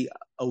really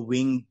a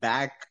wing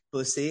back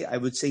per se. I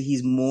would say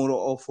he's more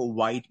of a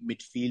wide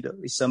midfielder.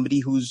 He's somebody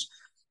who's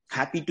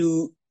happy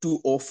to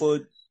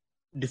offer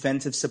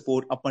defensive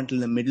support up until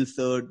the middle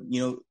third.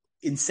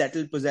 In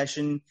settled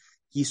possession,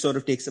 he sort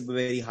of takes up a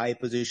very high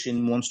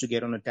position, wants to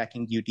get on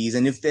attacking duties.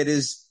 And if there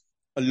is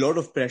a lot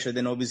of pressure,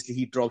 then obviously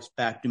he drops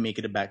back to make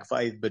it a back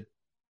five. But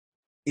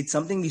it's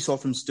something we saw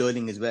from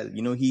Sterling as well.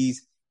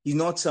 He's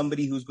not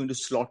somebody who's going to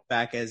slot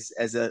back as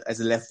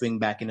a left wing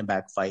back in a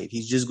back five.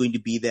 He's just going to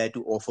be there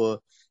to offer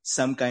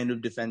some kind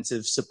of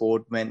defensive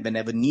support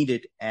whenever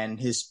needed. And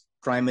his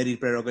primary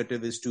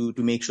prerogative is to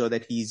make sure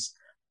that he's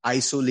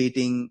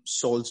isolating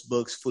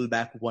Salzburg's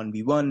fullback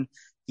 1v1.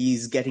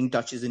 He's getting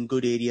touches in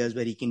good areas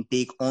where he can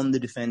take on the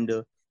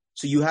defender.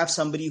 So you have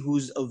somebody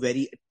who's a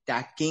very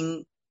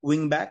attacking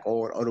wing back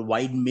or a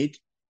wide mid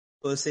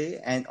per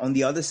se. And on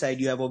the other side,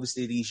 you have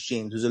obviously Reece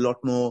James, who's a lot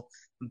more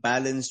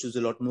balanced, who's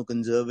a lot more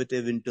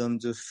conservative in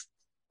terms of,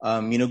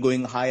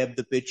 going high up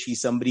the pitch. He's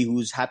somebody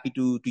who's happy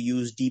to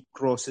use deep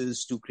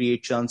crosses to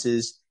create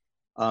chances.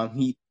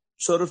 He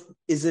sort of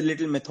is a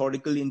little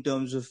methodical in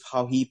terms of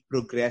how he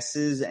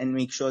progresses and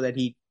make sure that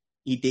he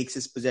takes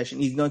his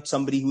possession. He's not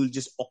somebody who will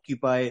just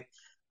occupy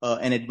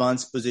an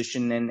advanced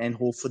position and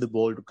hope for the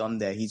ball to come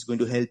there. He's going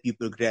to help you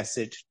progress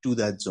it to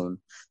that zone.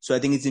 So I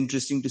think it's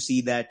interesting to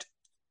see that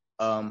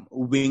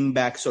wing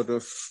back sort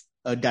of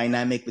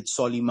dynamic with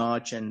Solly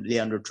March and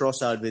Leandro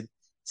Trossard with,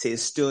 say,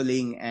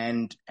 Sterling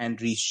and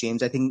Reece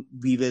James. I think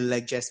we will,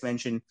 like Jess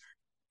mentioned,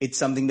 it's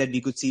something that we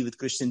could see with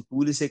Christian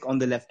Pulisic on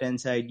the left-hand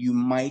side. You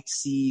might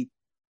see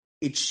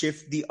it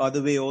shift the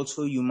other way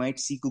also. You might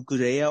see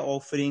Cucurella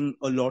offering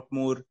a lot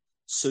more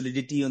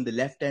solidity on the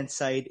left-hand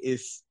side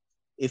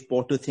if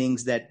Porto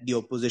thinks that the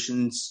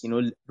opposition's,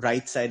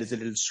 right side is a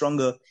little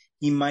stronger.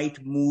 He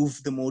might move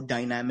the more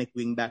dynamic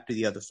wing back to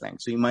the other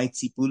flank. So you might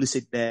see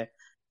Pulisic there.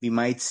 We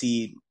might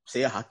see,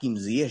 say, a Hakim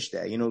Ziyech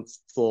there,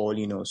 for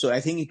all. So I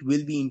think it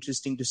will be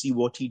interesting to see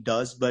what he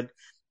does, but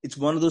it's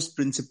one of those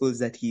principles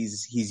that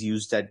he's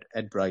used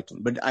at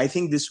Brighton. But I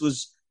think this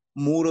was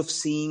more of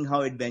seeing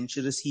how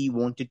adventurous he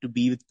wanted to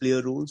be with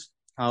player roles,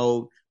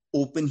 how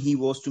open he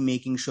was to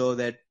making sure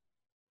that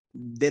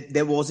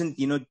there wasn't,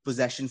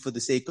 possession for the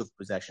sake of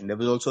possession. There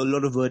was also a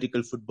lot of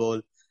vertical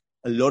football,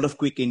 a lot of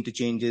quick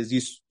interchanges.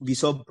 We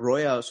saw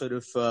Broja sort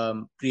of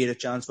create a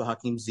chance for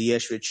Hakim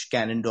Ziyech, which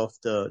cannoned off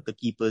the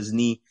keeper's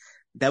knee.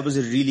 That was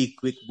a really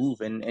quick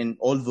move and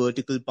all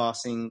vertical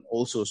passing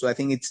also. So I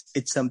think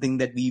it's something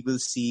that we will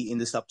see in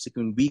the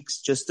subsequent weeks.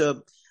 Just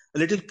a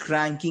little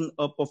cranking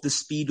up of the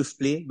speed of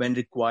play when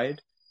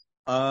required.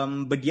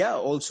 But yeah,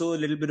 also a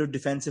little bit of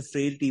defensive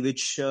frailty,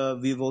 which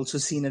we've also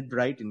seen at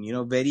Brighton.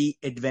 Very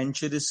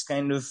adventurous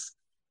kind of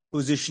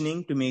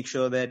positioning to make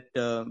sure that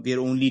we are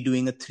only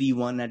doing a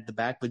 3-1 at the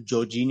back with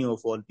Jorginho,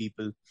 of all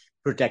people,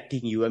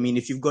 protecting you. I mean,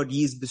 if you've got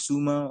Yves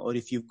Bissouma or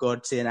if you've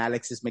got, say, an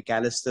Alexis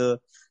McAllister,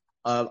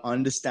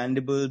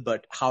 understandable,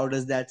 but how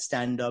does that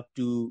stand up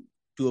to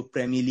a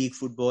Premier League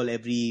football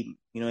every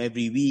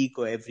week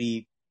or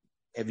every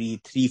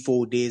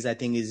 3-4 days, I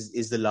think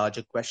is the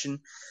larger question.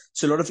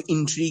 So a lot of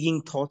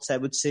intriguing thoughts, I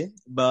would say,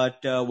 but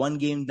one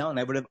game down,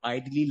 I would have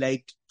ideally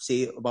liked,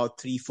 say, about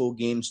 3-4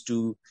 games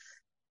to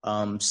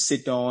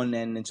sit on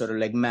and sort of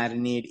like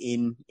marinate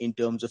in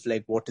terms of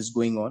like what is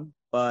going on.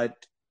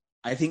 But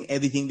I think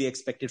everything we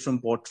expected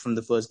from Port from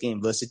the first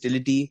game: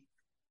 versatility,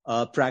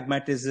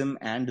 pragmatism,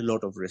 and a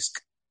lot of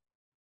risk.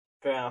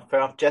 Fair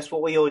enough. Jess,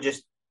 what were your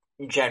just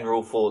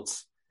general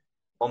thoughts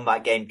on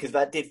that game? Because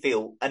that did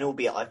feel, and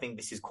albeit I think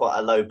this is quite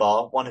a low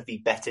bar, one of the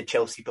better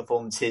Chelsea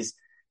performances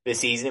this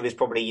season. It was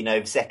probably,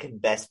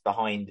 second best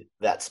behind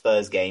that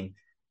Spurs game.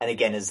 And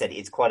again, as I said,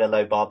 it's quite a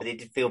low bar, but it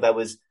did feel there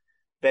was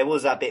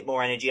a bit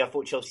more energy. I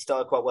thought Chelsea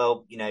started quite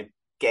well,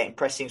 getting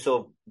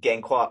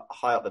quite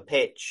high up the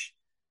pitch.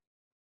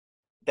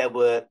 There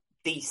were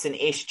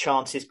decent-ish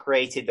chances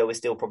created. There was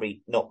still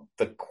probably not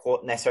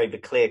necessarily the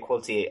clear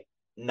quality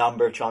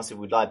number of chances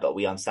we'd like, but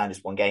we understand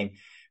it's one game. It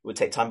would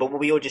take time. But what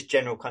were your just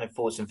general kind of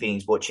thoughts and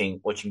feelings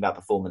watching that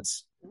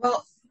performance?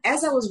 Well,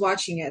 as I was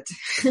watching it,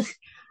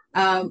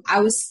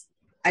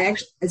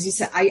 as you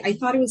said, I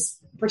thought it was,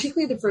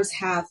 particularly the first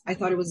half, I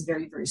thought it was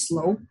very, very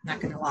slow, not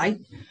going to lie.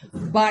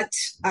 But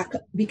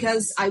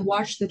because I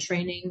watched the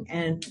training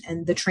and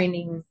the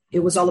training, it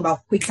was all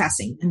about quick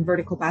passing and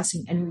vertical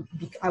passing. And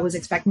I was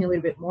expecting a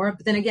little bit more.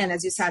 But then again,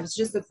 as you said, it's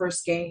just the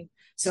first game.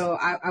 So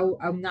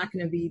I'm not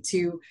going to be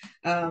too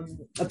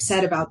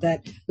upset about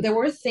that. But there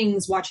were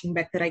things watching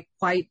back that I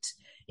quite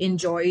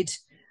enjoyed.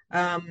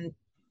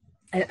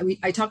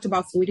 I talked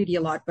about fluidity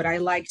a lot, but I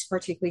liked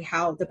particularly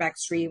how the back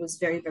three was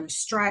very, very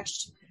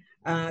stretched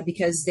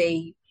because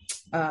they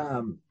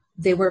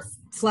were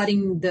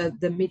flooding the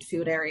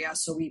midfield area.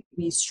 So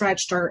we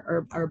stretched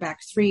our back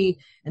three,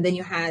 and then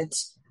you had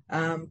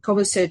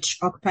Kovacic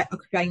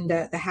occupying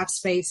the half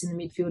space in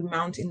the midfield,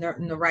 Mount in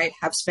the right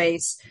half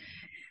space.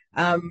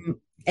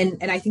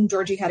 And I think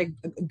Georgie had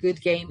a good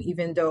game,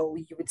 even though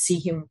you would see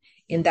him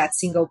in that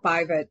single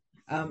pivot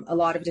a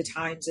lot of the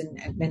times.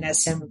 And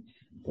as Sam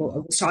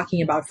was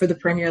talking about, for the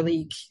Premier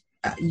League,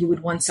 you would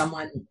want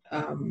someone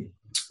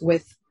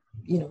with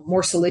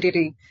more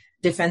solidity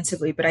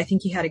defensively. But I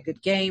think he had a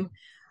good game.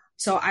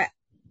 So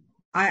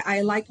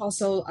I like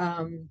also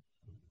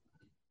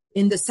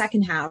in the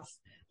second half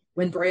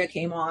when Broja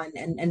came on,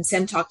 and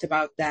Sam talked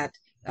about that.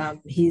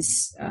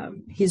 He's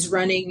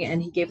running,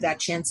 and he gave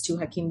that chance to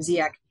Hakim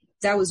Ziyech.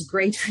 That was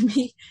great for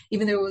me,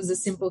 even though it was a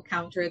simple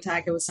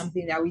counterattack. It was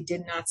something that we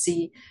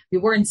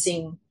weren't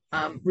seeing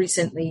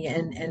recently,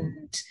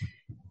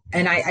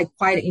 and I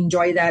quite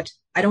enjoy that.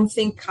 I don't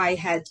think Kai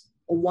had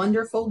a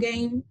wonderful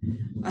game,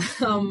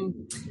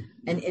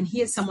 and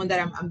he is someone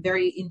that I'm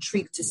very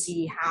intrigued to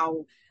see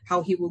how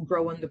he will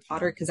grow under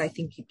Potter, because I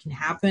think it can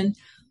happen.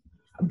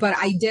 But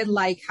I did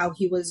like how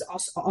he was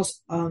also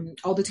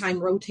all the time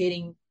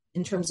rotating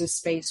in terms of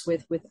space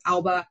with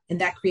Alba, and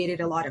that created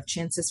a lot of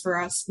chances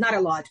for us. Not a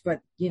lot,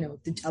 but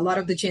a lot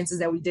of the chances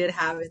that we did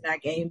have in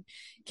that game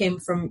came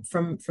from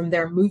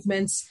their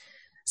movements.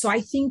 So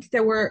I think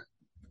there were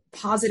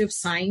positive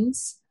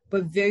signs,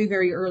 but very,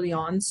 very early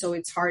on. So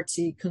it's hard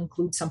to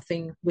conclude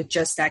something with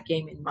just that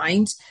game in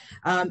mind.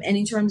 And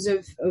in terms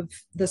of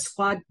the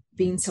squad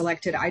being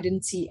selected, I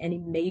didn't see any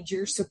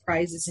major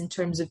surprises in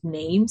terms of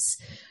names.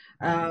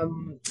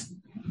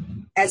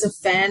 As a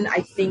fan, I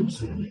think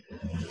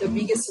the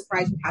biggest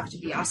surprise would have to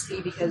be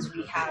Oski, because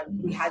we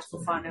had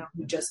Fofana,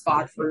 who just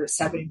bought for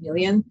 7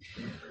 million.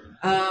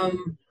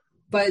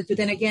 But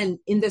then again,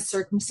 in the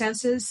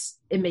circumstances,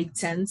 it made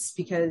sense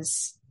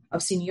because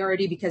of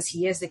seniority, because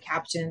he is the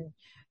captain,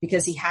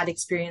 because he had a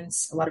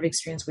lot of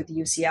experience with the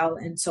UCL.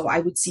 And so I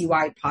would see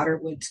why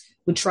Potter would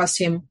trust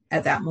him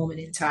at that moment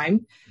in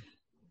time.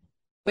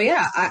 But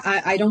yeah,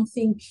 I don't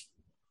think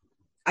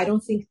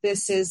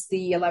this is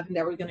the 11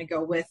 that we're going to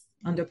go with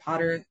under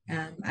Potter.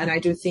 And I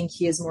do think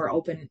he is more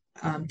open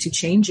to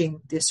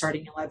changing the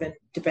starting 11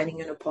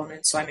 depending on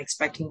opponent. So I'm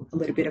expecting a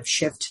little bit of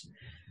shift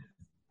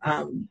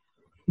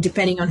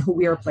depending on who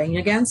we are playing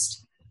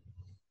against.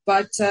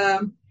 But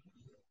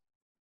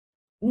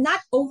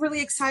not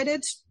overly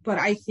excited, but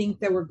I think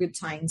there were good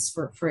signs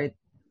for it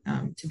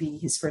to be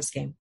his first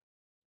game.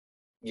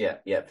 Yeah,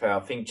 fair. I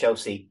think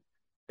Chelsea,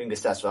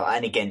 fingers stats well,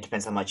 and again,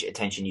 depends how much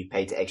attention you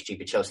pay to XG,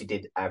 but Chelsea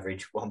did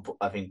average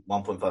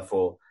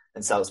 1.54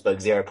 and Salzburg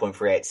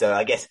 0.38. So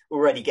I guess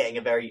already getting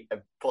a very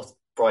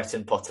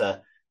Brighton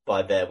Potter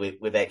vibe there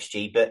with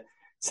XG. But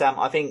Sam,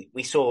 I think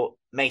we saw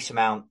Mason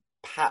Mount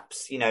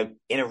perhaps, in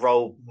a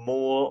role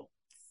more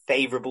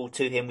favourable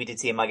to him. We did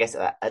see him, I guess,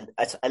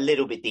 a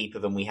little bit deeper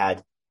than we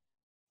had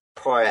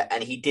prior,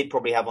 and he did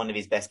probably have one of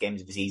his best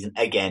games of the season.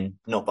 Again,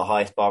 not the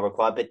highest bar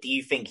required, but do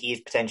you think he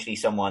is potentially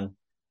someone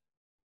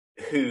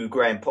who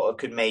Graham Potter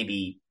could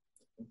maybe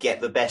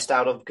get the best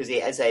out of? Because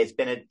as I say, it's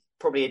been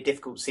probably a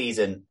difficult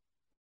season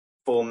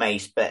for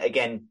Mace, but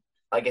again,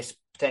 I guess,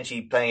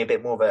 potentially playing a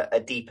bit more of a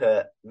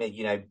deeper,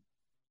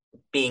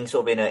 being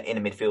sort of in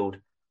a midfield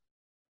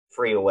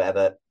three or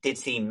whatever, did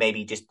seem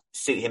maybe just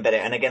suit him better.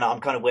 And again,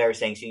 I'm kind of wary of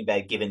saying suit him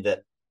better, given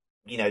that,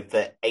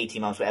 for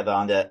 18 months, whatever,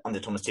 under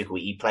Thomas Tuchel,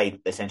 he played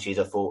essentially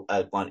as part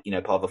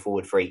of a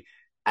forward three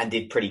and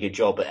did pretty good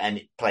job,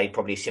 and played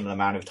probably a similar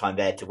amount of time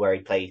there to where he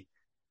played,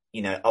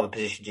 other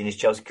positions in his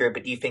Chelsea career.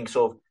 But do you think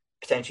sort of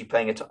potentially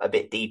playing a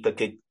bit deeper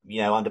could,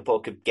 under Paul,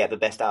 could get the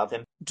best out of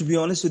him? To be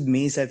honest with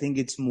Mace, I think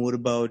it's more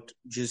about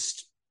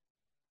just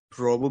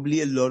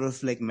probably a lot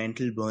of like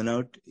mental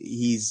burnout.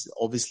 He's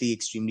obviously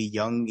extremely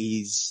young.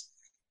 He's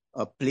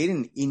played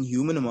an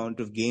inhuman amount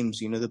of games,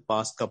 the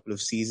past couple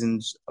of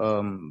seasons.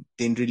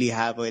 Didn't really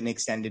have an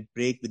extended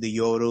break with the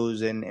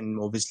Euros and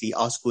obviously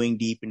us going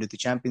deep into the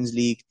Champions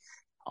League,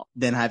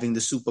 then having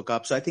the Super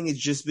Cup. So I think it's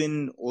just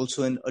been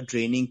also a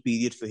draining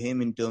period for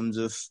him in terms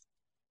of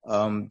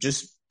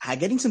just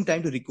getting some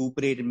time to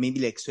recuperate and maybe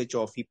like switch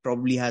off. He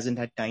probably hasn't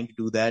had time to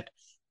do that.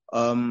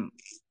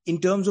 In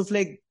terms of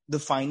like the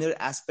finer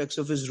aspects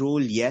of his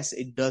role, yes,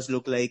 it does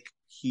look like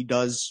he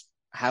does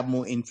have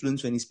more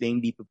influence when he's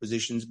playing deeper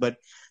positions. But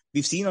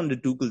we've seen under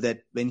Tuchel that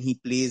when he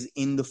plays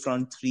in the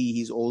front three,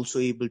 he's also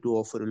able to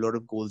offer a lot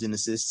of goals and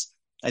assists.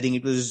 I think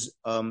it was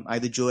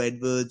either Joe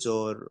Edwards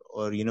or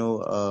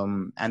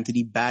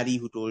Anthony Barry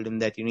who told him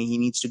that, he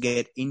needs to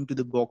get into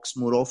the box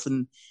more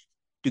often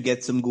to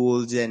get some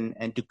goals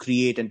and to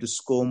create and to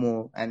score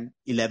more. And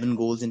 11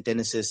 goals and 10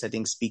 assists, I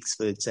think, speaks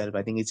for itself.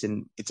 I think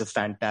it's a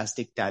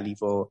fantastic tally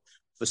for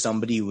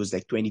somebody who was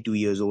like 22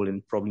 years old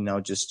and probably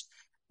now just,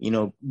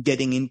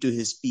 getting into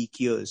his peak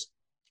years.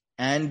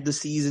 And the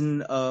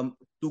season,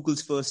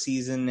 Tuchel's first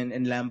season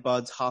and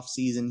Lampard's half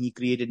season, he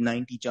created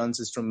 90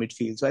 chances from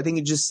midfield. So I think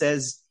it just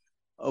says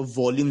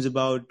volumes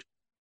about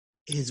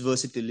his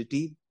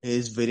versatility,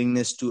 his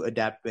willingness to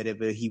adapt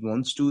wherever he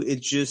wants to.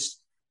 It's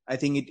just, I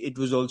think it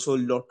was also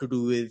a lot to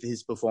do with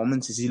his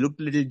performances. He looked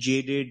a little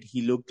jaded.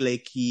 He looked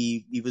like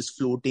he was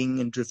floating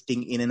and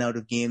drifting in and out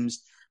of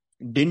games.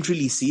 Didn't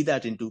really see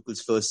that in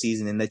Tuchel's first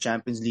season in the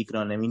Champions League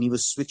run. I mean, he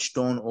was switched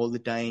on all the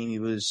time. He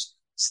was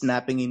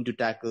snapping into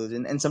tackles.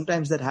 And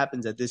sometimes that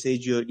happens at this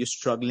age. You're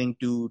struggling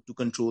to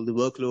control the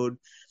workload.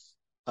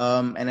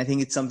 And I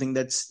think it's something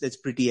that's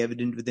pretty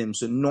evident with him.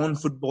 So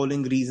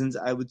non-footballing reasons,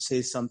 I would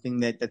say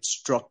something that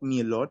struck me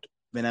a lot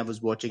when I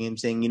was watching him,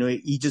 saying,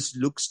 he just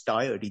looks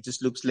tired. He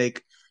just looks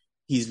like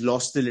he's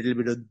lost a little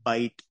bit of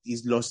bite.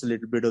 He's lost a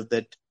little bit of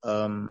that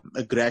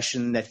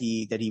aggression that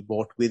he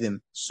brought with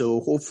him. So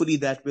hopefully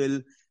that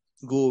will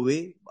go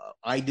away.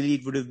 Ideally,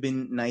 it would have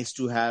been nice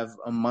to have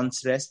a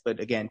month's rest,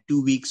 but again,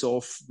 2 weeks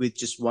off with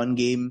just one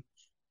game.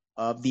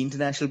 The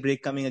international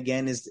break coming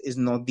again is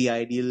not the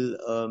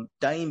ideal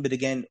time, but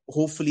again,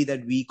 hopefully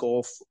that week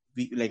off,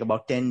 like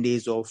about 10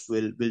 days off,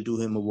 will do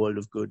him a world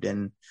of good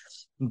and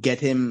get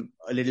him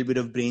a little bit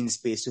of brain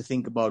space to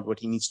think about what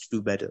he needs to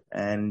do better.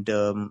 And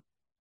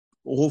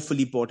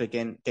hopefully Potter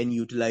can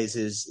utilize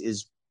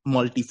his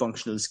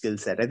multifunctional skill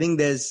set. I think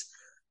there's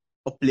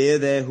a player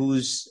there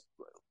who's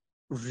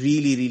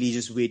really, really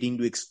just waiting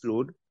to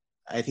explode.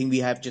 I think we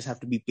just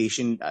have to be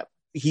patient.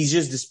 He's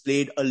just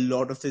displayed a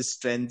lot of his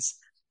strengths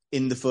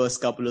in the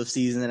first couple of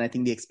seasons, and I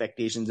think the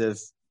expectations have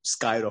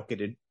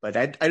skyrocketed. But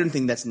I don't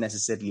think that's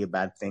necessarily a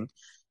bad thing.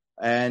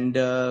 And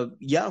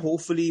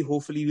hopefully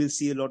we'll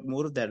see a lot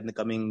more of that in the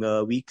coming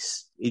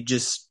weeks. We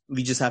just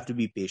have to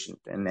be patient,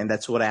 and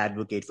that's what I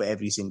advocate for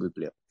every single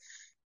player.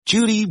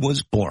 Judy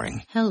was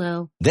boring.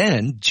 Hello.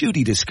 Then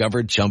Judy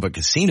discovered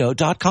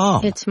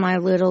ChumbaCasino.com. It's my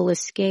little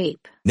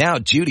escape. Now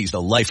Judy's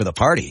the life of the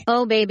party.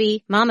 Oh,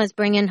 baby, mama's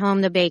bringing home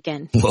the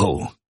bacon.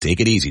 Whoa, take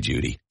it easy,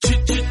 Judy.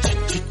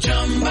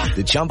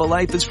 The Chumba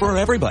life is for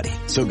everybody.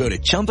 So go to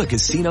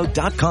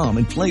ChumbaCasino.com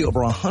and play over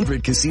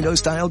 100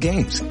 casino-style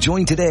games.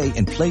 Join today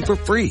and play for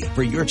free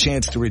for your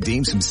chance to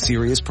redeem some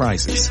serious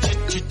prizes.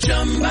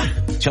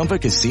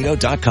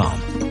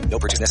 ChumbaCasino.com. No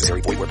purchase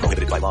necessary. Void where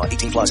prohibited by law.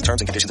 18 plus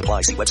terms and conditions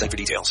apply. See website for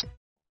details.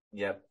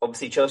 Yeah,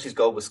 obviously Chelsea's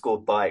goal was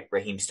scored by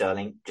Raheem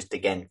Sterling. Just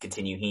again,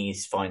 continue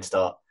his fine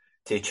start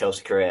to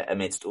Chelsea career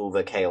amidst all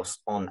the chaos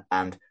on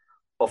and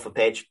off the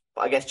pitch.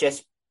 But I guess,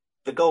 Jess,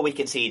 the goal we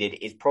conceded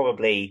is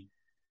probably...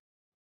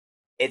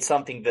 It's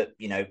something that,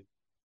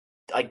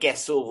 I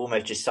guess sort of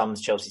almost just sums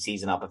Chelsea's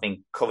season up. I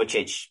think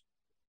Kovacic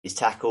is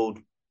tackled,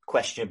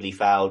 questionably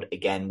fouled,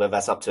 again, whether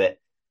that's up to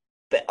it.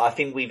 But I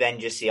think we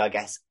then just see, I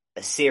guess,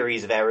 a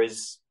series of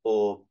errors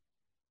or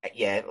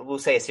we'll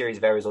say a series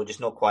of errors or just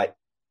not quite,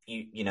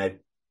 your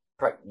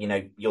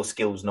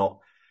skills not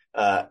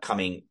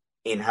coming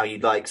in how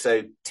you'd like.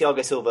 So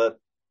Thiago Silva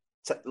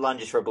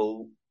lunges for a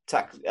ball,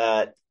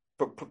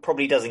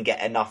 probably doesn't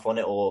get enough on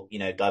it or,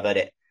 divert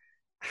it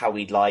how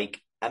we'd like.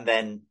 And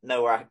then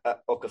Noah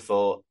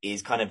Okafor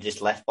is kind of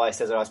just left by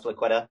Cesar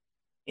Azpilicueta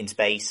in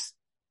space.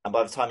 And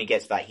by the time he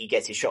gets that, he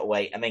gets his shot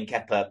away. And then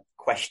Kepa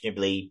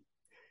questionably,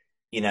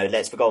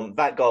 lets the goal.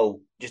 That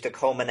goal, just a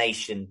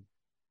culmination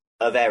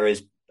of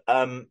errors.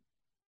 Again,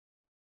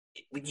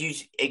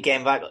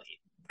 that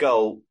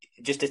goal,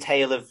 just a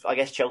tale of, I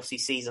guess,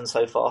 Chelsea's season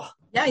so far?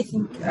 Yeah, I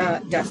think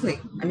definitely.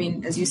 I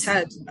mean, as you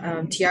said,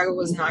 Thiago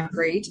was not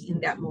great in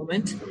that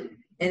moment.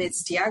 And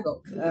it's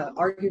Thiago,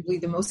 arguably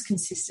the most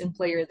consistent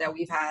player that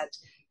we've had.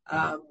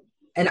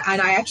 And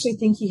I actually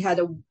think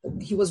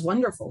he was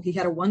wonderful. He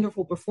had a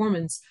wonderful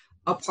performance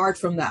apart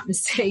from that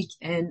mistake.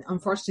 And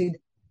unfortunately,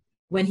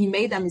 when he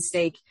made that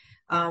mistake,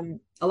 a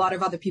lot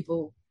of other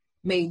people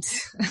made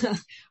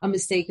a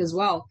mistake as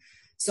well.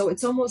 So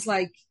it's almost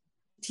like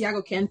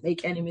Thiago can't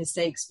make any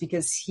mistakes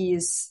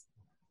because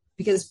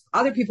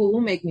other people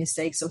will make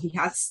mistakes. So he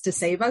has to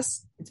save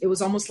us. It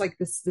was almost like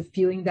the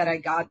feeling that I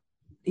got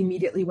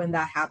immediately when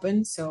that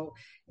happened. So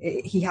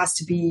he has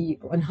to be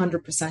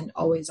 100%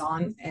 always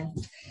on.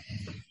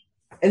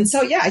 And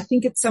so, yeah, I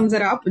think it sums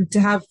it up to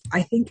have,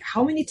 I think,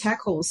 how many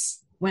tackles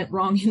went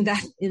wrong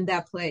in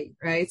that play,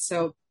 right?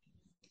 So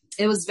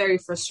it was very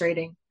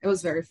frustrating.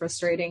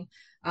 Kepa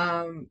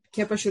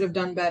should have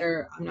done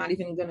better. I'm not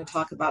even going to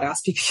talk about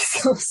Aspi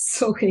because I was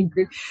so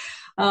angry.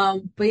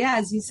 But yeah,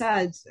 as you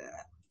said,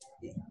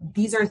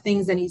 these are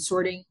things that need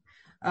sorting.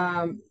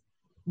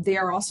 They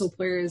are also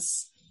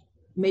players,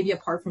 maybe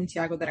apart from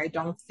Thiago, that I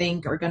don't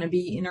think are going to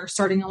be in our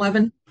starting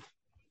 11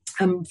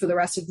 for the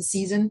rest of the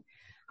season.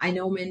 I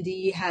know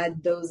Mendy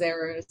had those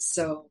errors,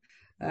 so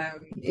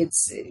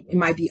it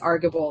might be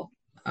arguable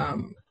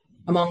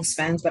amongst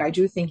fans, but I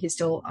do think he's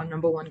still our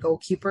number one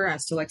goalkeeper. I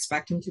still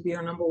expect him to be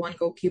our number one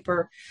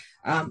goalkeeper.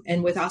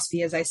 And with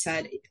Aspi, as I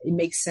said, it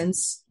makes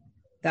sense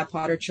that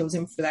Potter chose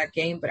him for that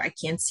game, but I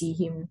can't see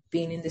him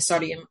being in the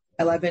starting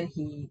 11.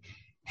 He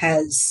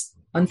has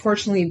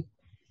unfortunately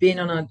been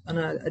on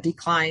a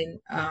decline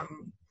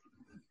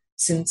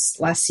since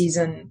last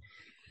season,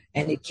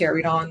 and it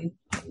carried on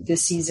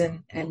this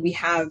season. And we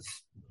have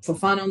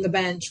Fofana on the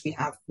bench, we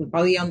have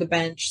Koulibaly on the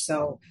bench.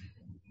 So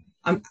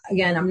I'm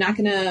not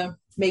going to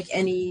make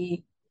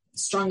any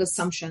strong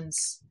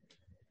assumptions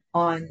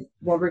on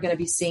what we're going to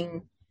be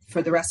seeing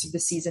for the rest of the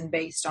season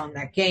based on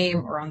that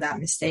game or on that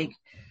mistake.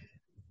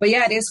 But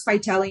yeah, it is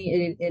quite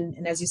telling,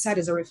 and as you said,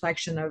 is a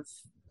reflection of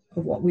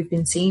what we've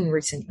been seeing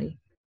recently.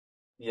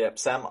 Yeah,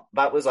 Sam,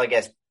 that was, I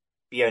guess,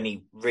 the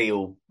only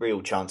real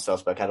chance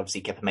Salzburg had.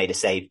 Obviously, Kepa made a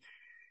save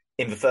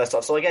in the first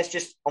half. So I guess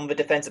just on the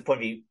defensive point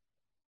of view,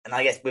 and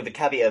I guess with the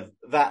caveat of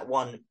that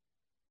one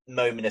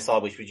moment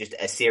aside, which was just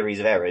a series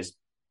of errors,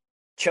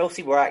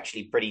 Chelsea were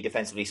actually pretty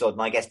defensively solid.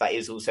 And I guess that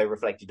is also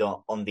reflected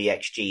on the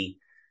XG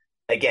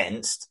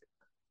against.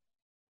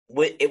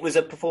 It was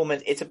a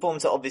performance. It's a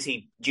performance that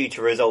obviously, due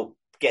to result,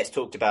 gets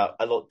talked about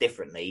a lot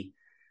differently.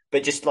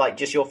 But just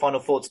your final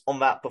thoughts on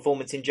that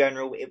performance in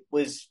general. It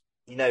was,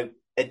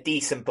 a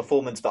decent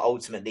performance, but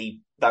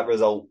ultimately that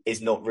result is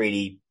not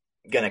really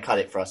going to cut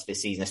it for us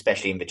this season,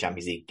 especially in the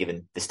Champions League,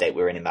 given the state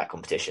we're in that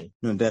competition.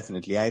 No,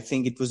 definitely. I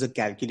think it was a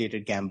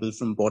calculated gamble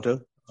from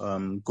Potter,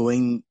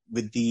 going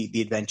with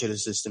the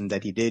adventurous system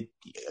that he did.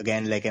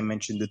 Again, like I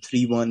mentioned, the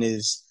 3-1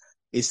 is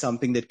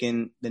something that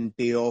can then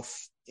pay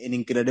off an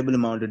incredible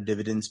amount of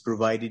dividends,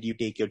 provided you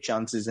take your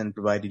chances and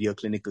provided you're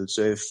clinical.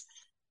 So if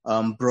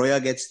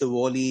Broja gets the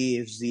volley,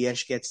 if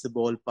Ziyech gets the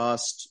ball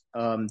past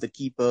the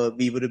keeper,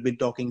 we would have been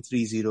talking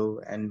 3-0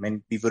 and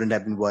we wouldn't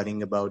have been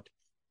worrying about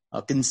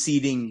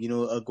conceding,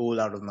 a goal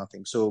out of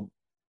nothing. So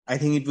I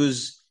think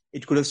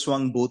it could have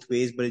swung both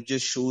ways, but it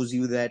just shows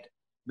you that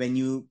when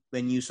you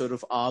sort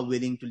of are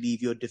willing to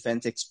leave your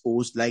defense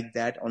exposed like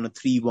that on a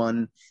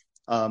 3-1,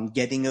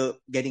 getting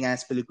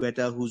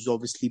Azpilicueta, who's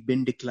obviously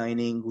been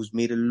declining, who's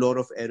made a lot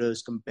of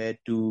errors compared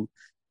to,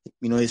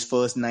 his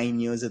first 9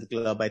 years at the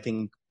club. I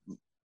think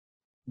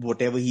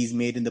whatever he's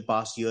made in the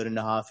past year and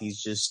a half,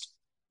 he's just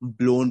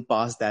blown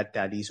past that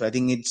tally. So I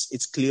think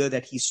it's clear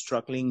that he's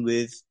struggling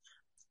with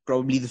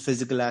probably the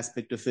physical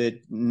aspect of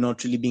it,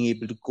 not really being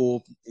able to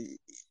cope,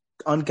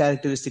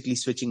 uncharacteristically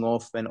switching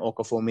off when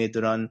Okafor made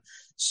the run.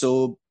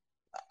 So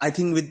I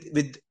think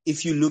with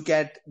if you look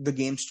at the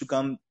games to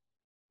come,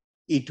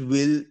 it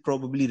will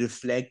probably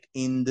reflect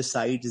in the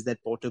sides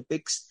that Potter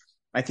picks.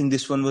 I think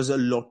this one was a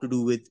lot to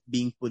do with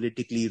being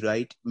politically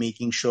right,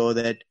 making sure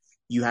that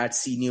you had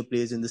senior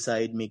players in the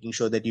side, making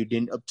sure that you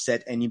didn't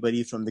upset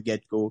anybody from the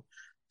get-go.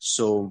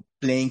 So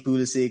playing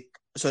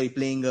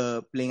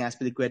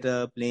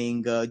Azpilicueta,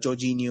 playing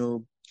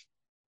Jorginho,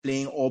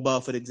 playing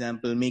Oba, for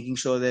example, making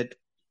sure that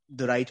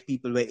the right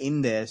people were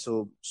in there.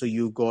 So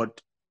you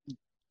got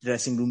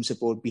dressing room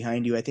support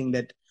behind you. I think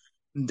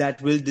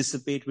that will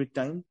dissipate with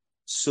time.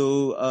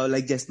 So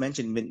like just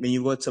mentioned, when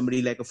you got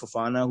somebody like a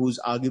Fofana, who's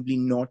arguably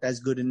not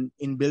as good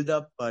in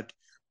build-up, but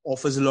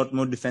offers a lot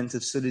more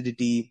defensive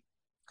solidity,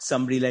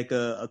 somebody like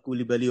a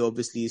Koulibaly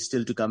obviously is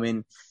still to come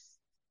in.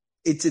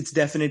 It's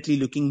definitely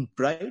looking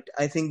bright.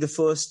 I think the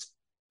first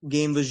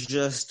game was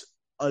just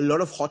a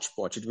lot of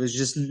hodgepodge. It was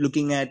just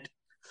looking at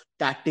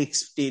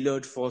tactics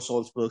tailored for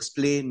Salzburg's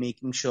play,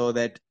 making sure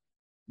that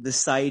the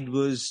side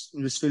was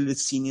filled with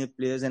senior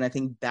players, and I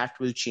think that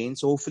will change.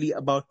 So hopefully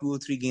about 2 or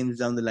 3 games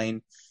down the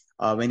line,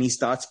 when he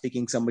starts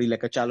picking somebody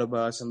like a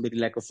Chalobah, somebody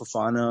like a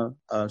Fofana,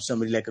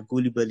 somebody like a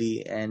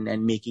Koulibaly,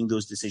 and making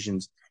those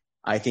decisions,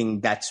 I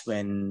think that's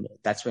when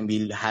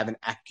we'll have an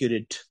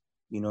accurate,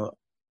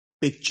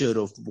 picture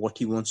of what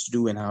he wants to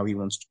do and how he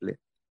wants to play.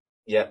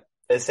 Yeah,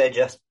 as I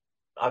said,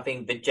 I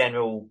think the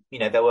general,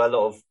 there were a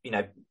lot of,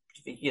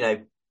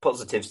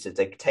 positives to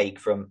take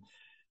from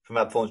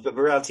that performance. But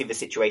the reality of the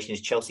situation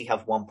is Chelsea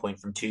have 1 point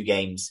from 2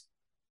 games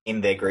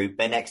in their group.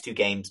 Their next 2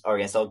 games are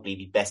against arguably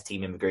the best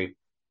team in the group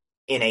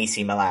in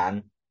AC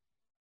Milan.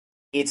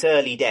 It's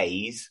early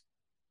days,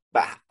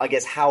 but I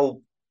guess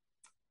how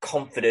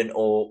confident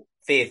or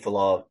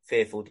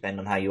fearful, depending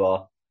on how you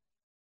are,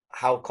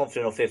 how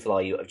confident or fearful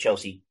are you of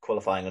Chelsea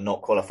qualifying or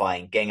not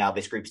qualifying, getting out of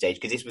this group stage?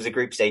 Because this was a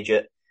group stage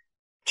that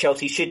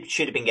Chelsea should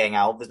have been getting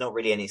out. There's not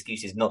really any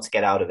excuses not to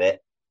get out of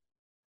it.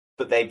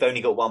 But they've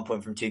only got 1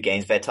 point from 2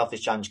 games. Their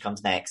toughest challenge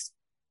comes next.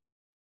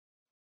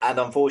 And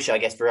unfortunately,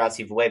 I guess the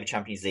reality of the way the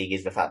Champions League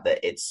is the fact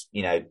that it's,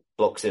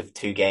 blocks of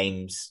 2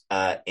 games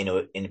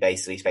in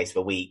basically space of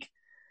a week,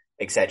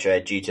 etc.,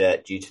 due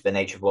to the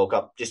nature of World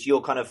Cup. Just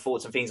your kind of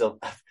thoughts and things of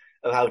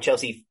how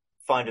Chelsea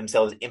find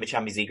themselves in the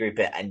Champions League group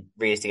and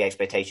realistic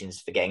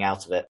expectations for getting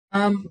out of it.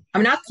 I'm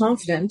not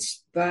confident,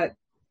 but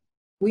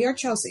we are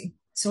Chelsea,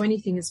 so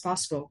anything is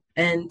possible.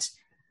 And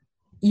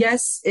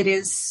yes, it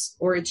is,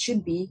 or it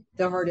should be,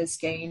 the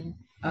hardest games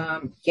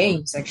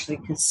actually,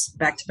 because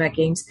back-to-back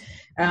games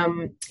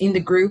in the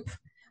group.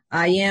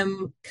 I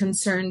am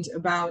concerned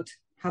about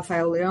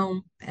Rafael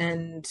Leão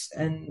and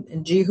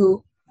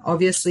Giroud,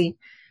 obviously,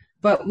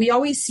 but we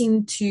always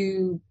seem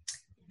to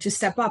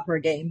step up our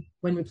game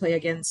when we play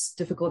against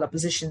difficult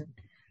opposition,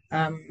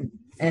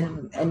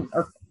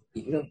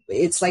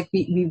 it's like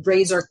we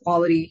raise our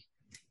quality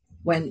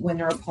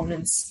when our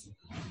opponents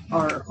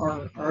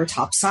are our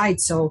top side.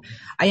 So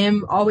I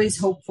am always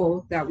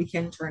hopeful that we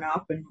can turn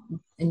up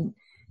and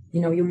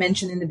you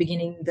mentioned in the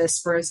beginning the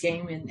Spurs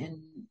game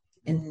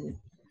and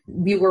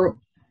we were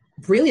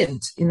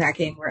brilliant in that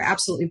game. We're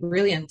absolutely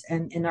brilliant,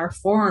 and our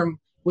form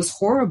was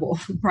horrible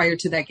prior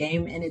to that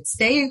game, and it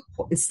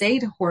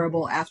stayed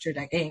horrible after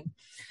that game.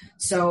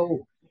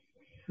 So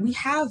we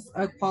have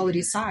a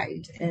quality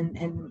side, and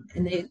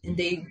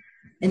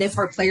if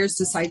our players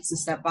decide to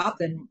step up,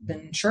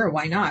 then sure,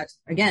 why not?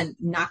 Again,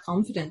 not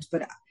confident,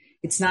 but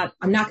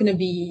I'm not going to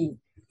be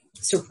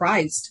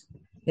surprised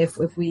if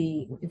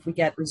we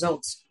get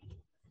results.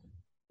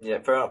 Yeah,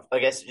 fair enough. I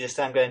guess just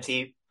Sam, going to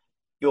you,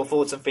 your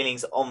thoughts and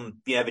feelings on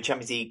the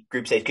Champions League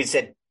group stage, because you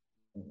said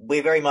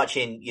we're very much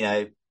in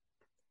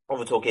all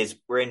the talk is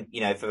we're in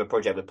for the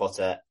project with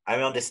Potter. I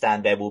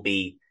understand there will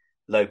be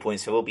low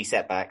points, there will be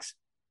setbacks.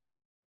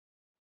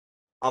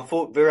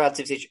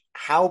 Unfortunately,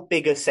 how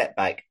big a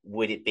setback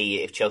would it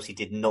be if Chelsea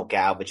did not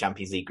get out of the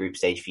Champions League group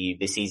stage for you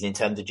this season in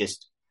terms of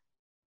just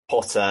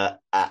Potter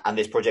and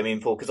this project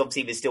moving forward? Because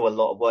obviously there's still a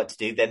lot of work to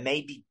do. There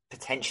may be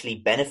potentially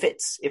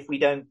benefits if we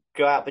don't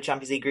go out of the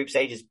Champions League group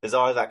stage, as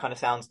bizarre as that kind of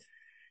sounds.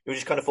 Your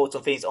just kind of thoughts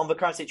on things on the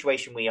current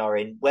situation we are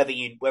in, whether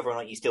or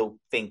not you still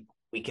think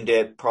we can do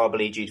it,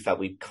 probably due to the fact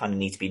we kind of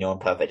need to be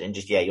perfect, and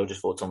just your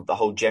just thoughts on the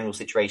whole general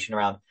situation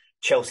around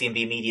Chelsea and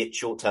the immediate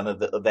short term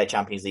of their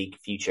Champions League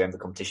future and the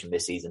competition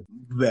this season.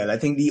 Well, I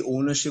think the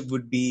ownership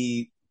would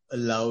be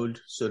allowed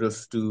sort of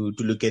to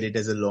look at it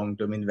as a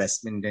long-term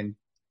investment and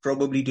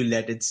probably to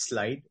let it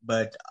slide.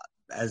 But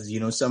as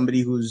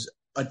somebody who's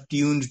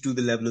attuned to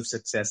the level of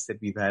success that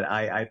we've had,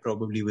 I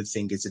probably would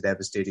think it's a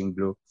devastating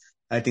blow.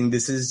 I think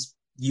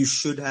you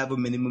should have a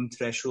minimum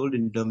threshold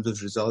in terms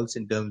of results,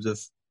 in terms of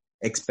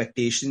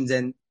expectations,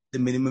 and the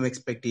minimum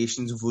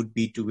expectations would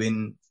be to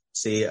win,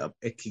 say,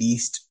 at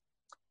least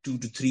 2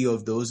 to 3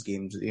 of those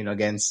games,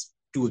 against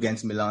 2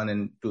 against Milan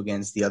and 2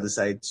 against the other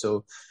side.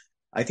 So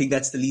I think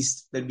that's the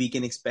least that we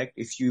can expect.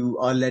 If you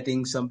are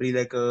letting somebody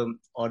like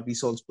RB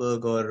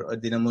Salzburg or a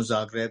Dinamo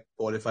Zagreb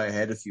qualify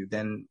ahead of you,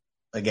 then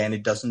again,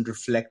 it doesn't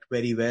reflect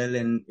very well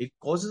and it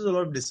causes a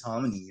lot of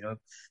disharmony.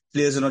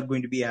 Players are not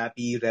going to be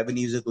happy,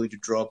 revenues are going to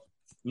drop.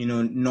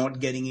 Not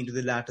getting into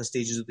the latter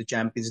stages of the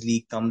Champions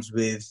League comes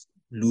with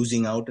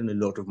losing out on a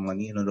lot of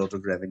money and a lot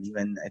of revenue.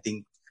 And I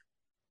think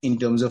in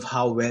terms of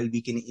how well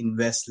we can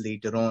invest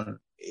later on,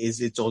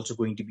 it's also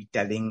going to be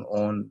telling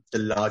on the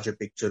larger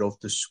picture of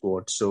the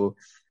squad. So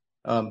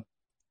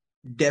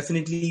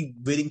definitely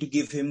willing to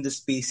give him the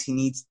space he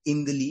needs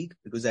in the league,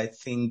 because I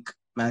think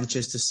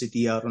Manchester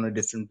City are on a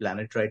different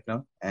planet right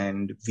now.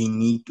 And we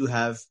need to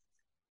have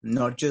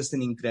not just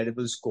an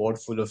incredible squad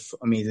full of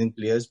amazing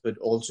players, but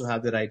also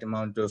have the right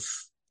amount of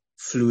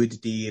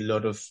fluidity, a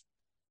lot of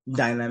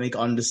dynamic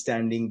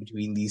understanding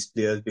between these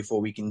players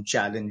before we can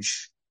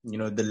challenge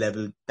the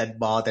level, that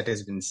bar that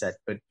has been set.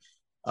 But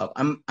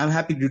I'm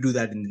happy to do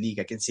that in the league.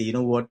 I can say,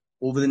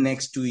 over the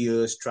next 2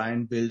 years, try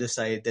and build a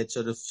side that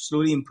sort of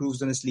slowly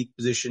improves on its league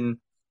position.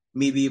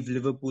 Maybe if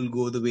Liverpool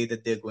go the way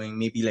that they're going,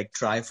 maybe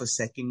try for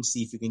second,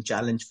 see if you can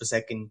challenge for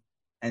second,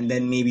 and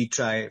then maybe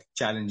try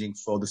challenging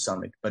for the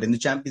summit. But in the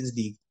Champions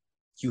League,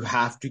 you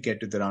have to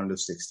get to the round of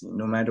 16.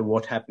 No matter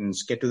what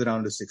happens, get to the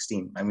round of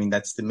 16. I mean,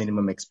 that's the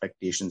minimum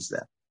expectations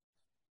there.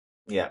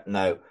 Yeah,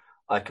 no,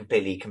 I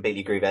completely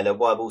agree with that.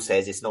 What I will say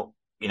is it's not,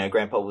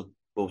 Graham Potter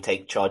will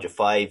take charge of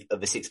 5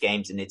 of the 6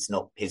 games, and it's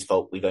not his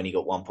fault we've only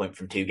got 1 point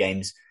from 2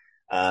 games,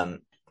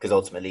 because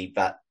ultimately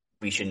that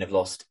we shouldn't have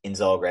lost in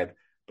Zagreb.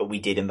 but we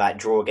did. And that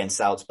draw against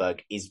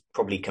Salzburg is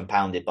probably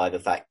compounded by the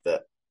fact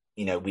that,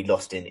 we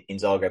lost in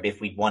Zagreb. If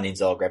we'd won in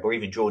Zagreb or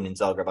even drawn in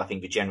Zagreb, I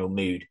think the general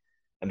mood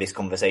and this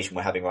conversation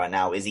we're having right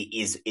now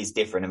is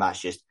different, and that's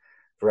just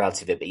the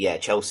reality of it. But yeah,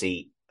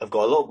 Chelsea have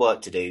got a lot of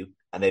work to do,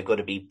 and they've got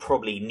to be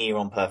probably near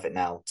on perfect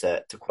now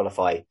to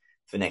qualify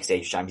for the next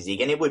stage of Champions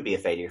League. And it would be a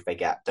failure if they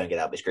don't get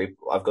out of this group.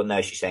 I've got no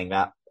issue saying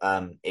that.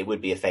 It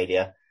would be a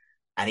failure,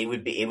 and it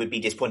would be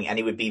disappointing, and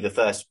it would be the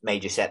first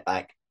major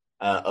setback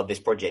of this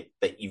project.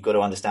 But you've got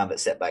to understand that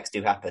setbacks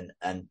do happen,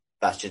 and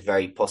that's just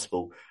very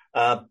possible.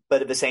 But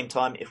at the same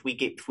time, if we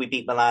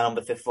beat Milan on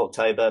the 5th of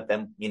October,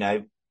 then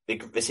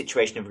the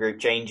situation of the group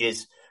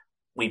changes.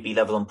 We'd be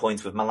level on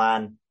points with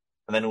Milan,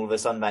 and then all of a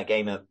sudden that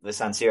game at the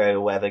San Siro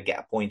or whatever, get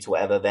a point or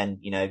whatever, then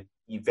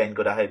you've then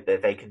got to hope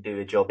that they can do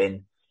a job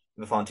in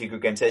the final 2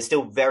 group games. So it's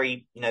still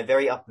very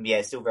very up in the air.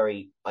 It's still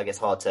very, I guess,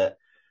 hard to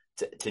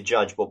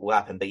judge what will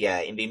happen. But yeah,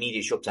 in the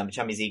immediate short term, the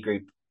Champions League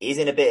group is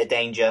in a bit of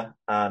danger,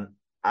 and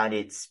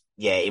it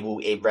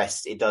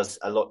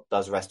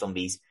does rest on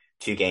these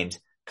 2 games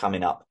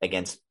coming up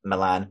against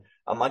Milan.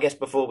 I guess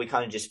before we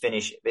kind of just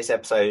finish this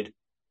episode,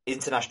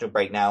 international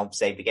break now,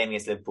 say the game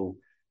against Liverpool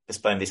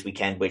postponed this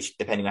weekend, which,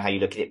 depending on how you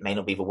look at it, may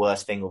not be the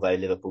worst thing, although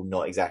Liverpool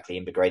not exactly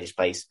in the greatest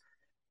place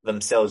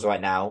themselves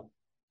right now.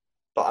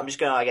 But I'm just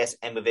going to, I guess,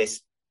 end with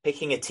this,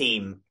 picking a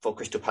team for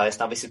Crystal Palace.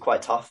 Now, this is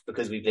quite tough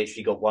because we've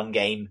literally got one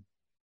game,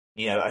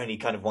 only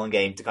kind of one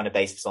game to kind of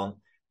base this on.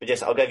 But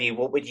just, I'll go to you,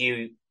 what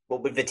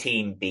would the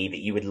team be that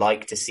you would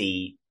like to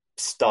see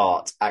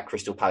start at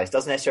Crystal Palace?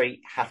 Doesn't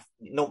necessarily have,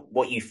 not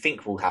what you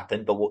think will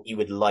happen, but what you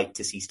would like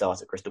to see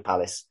start at Crystal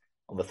Palace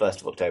on the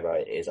 1st of October,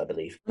 it is, I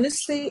believe.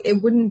 Honestly,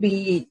 it wouldn't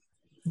be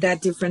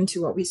that different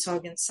to what we saw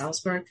against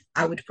Salzburg.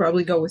 I would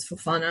probably go with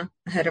Fofana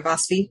ahead of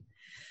Asti.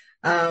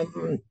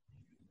 And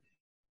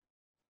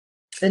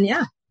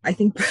yeah, I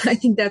think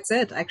that's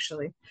it,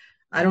 actually.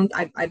 I'm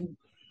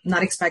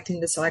not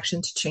expecting the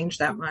selection to change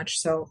that much.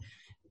 So,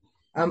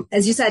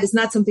 as you said, it's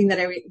not something that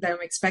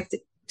I'm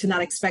expected to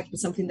not expect, but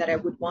something that I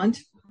would want.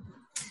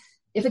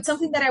 If it's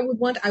something that I would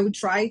want, I would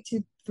try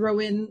to throw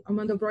in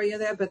Armando Broja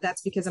there, but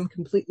that's because I'm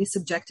completely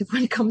subjective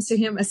when it comes to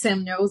him, as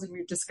Sam knows, and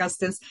we've discussed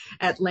this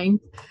at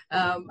length.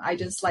 I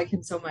just like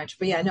him so much.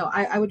 But yeah, no,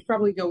 I would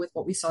probably go with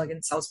what we saw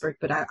against Salzburg,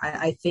 but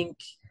I think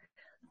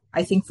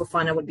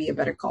Fofana would be a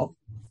better call.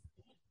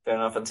 Fair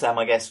enough. And Sam,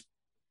 I guess,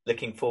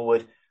 looking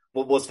forward,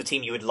 what was the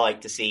team you would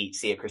like to see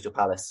at Crystal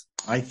Palace?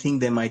 I think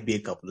there might be a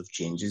couple of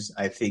changes.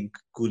 I think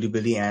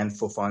Koulibaly and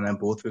Fofana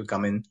both will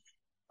come in.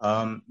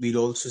 We'll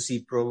also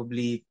see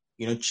probably,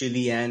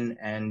 Chilean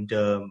and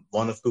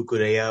one of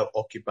Cucurella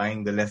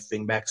occupying the left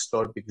wing back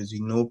slot, because we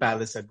know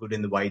Palace are good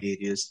in the wide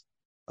areas.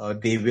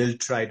 They will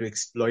try to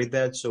exploit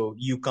that. So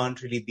you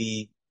can't really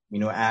be,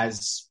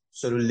 as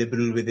sort of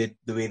liberal with it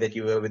the way that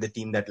you were with a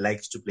team that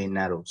likes to play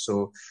narrow.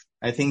 So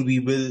I think we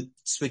will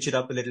switch it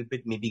up a little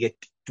bit, maybe get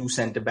 2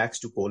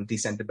 quality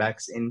centre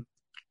backs in,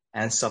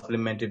 and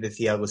supplement it with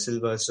Thiago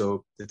Silva.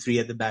 So the 3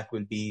 at the back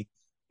will be,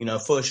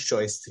 first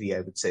choice 3,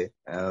 I would say.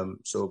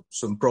 So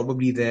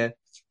probably there.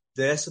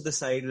 The rest of the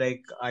side,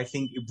 I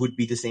think it would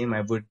be the same.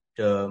 I would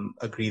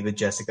agree with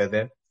Jessica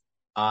there.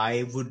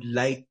 I would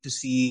like to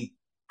see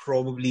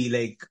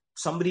probably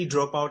somebody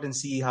drop out and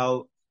see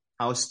how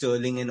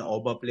Sterling and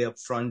Auba play up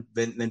front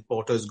when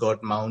Potter's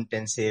got Mount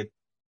and say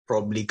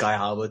probably Kai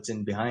Havertz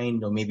in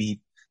behind, or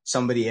maybe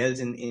somebody else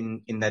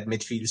in that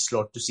midfield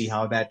slot, to see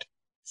how that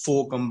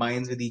 4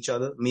 combines with each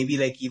other. Maybe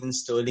even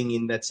Sterling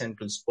in that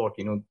central spot,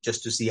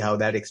 just to see how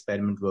that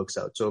experiment works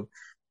out. So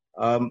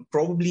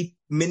probably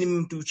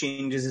minimum 2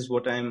 changes is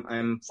what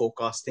I'm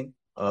forecasting.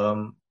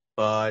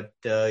 But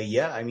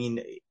I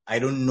mean, I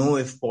don't know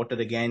if Potter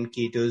again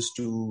caters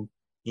to,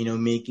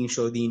 making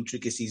sure the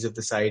intricacies of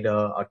the side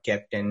are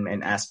kept and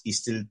Aspie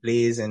still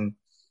plays, and,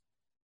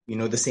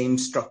 the same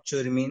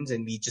structure remains,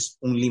 and we just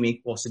only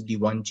make possibly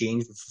 1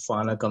 change if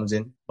Fofana comes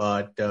in.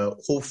 But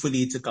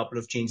hopefully it's a couple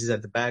of changes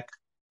at the back,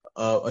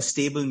 a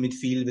stable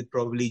midfield with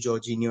probably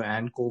Jorginho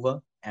and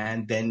Kova,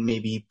 and then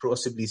maybe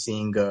possibly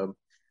seeing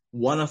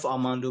one of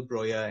Armando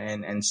Broja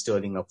and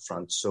Sterling up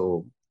front.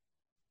 So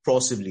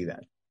possibly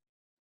that.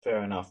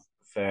 Fair enough.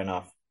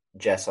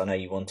 Jess, I know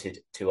you wanted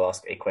to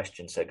ask a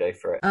question, so go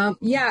for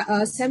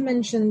it. Sam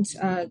mentioned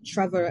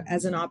Trevor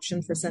as an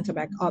option for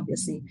centre-back,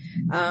 obviously.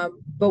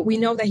 But we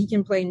know that he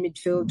can play in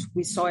midfield.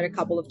 We saw it a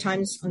couple of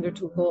times under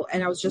Tuchel,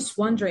 and I was just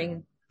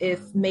wondering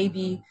if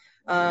maybe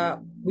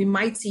we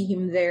might see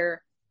him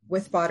there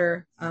with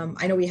Potter.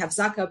 I know we have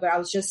Xhaka, but I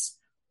was just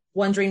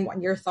wondering what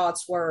your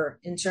thoughts were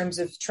in terms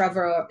of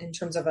Trevor, in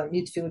terms of a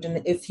midfield,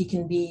 and if he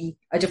can be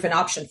a different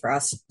option for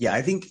us. Yeah,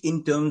 I think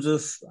in terms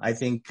of,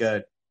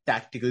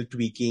 tactical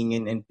tweaking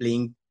and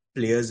playing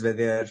players where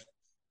they're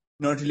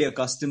not really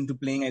accustomed to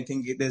playing, I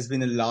think there's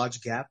been a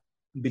large gap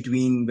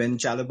between when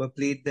Chalobah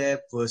played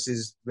there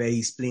versus where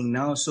he's playing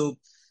now. So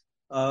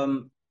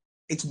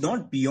it's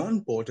not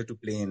beyond Potter to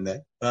play in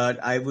there,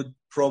 but I would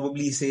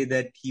probably say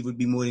that he would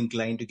be more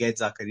inclined to get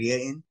Zakaria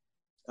in.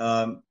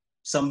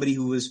 Somebody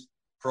who was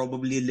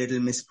probably a little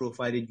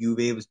misprofiled at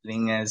Juve, was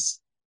playing as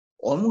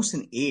almost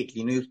an 8.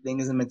 He was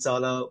playing as a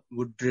Mezzala,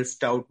 would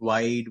drift out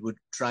wide, would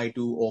try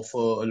to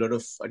offer a lot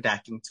of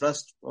attacking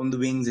thrust on the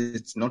wings.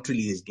 It's not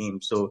really his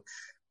game. So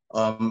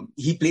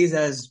he plays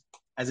as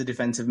a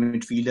defensive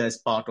midfielder, as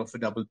part of a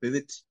double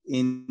pivot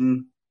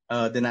in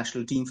the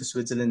national team for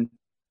Switzerland.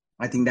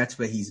 I think that's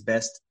where he's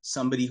best.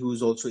 Somebody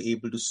who's also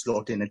able to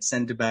slot in at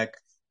centre-back,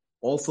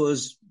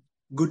 offers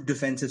good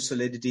defensive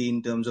solidity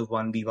in terms of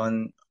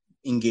 1v1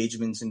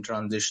 engagements in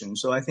transition.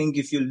 So I think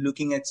if you're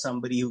looking at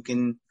somebody who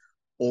can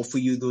offer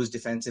you those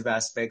defensive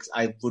aspects,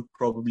 I would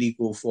probably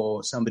go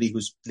for somebody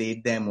who's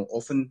played there more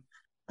often,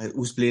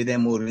 who's played there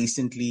more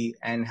recently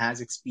and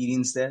has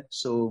experience there.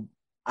 So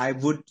I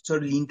would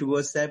sort of lean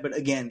towards that. But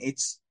again,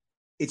 it's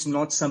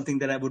not something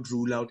that I would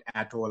rule out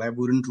at all. I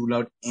wouldn't rule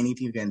out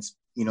anything against,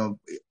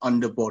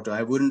 under Porter.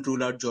 I wouldn't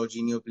rule out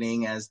Jorginho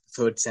playing as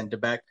third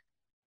centre-back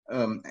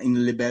in the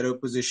libero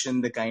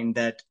position, the kind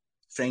that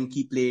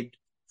Frenkie played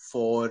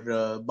for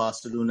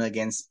Barcelona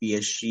against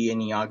PSG,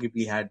 and he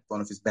arguably had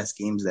one of his best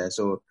games there.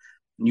 So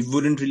you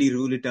wouldn't really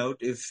rule it out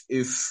if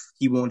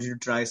he wanted to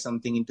try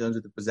something in terms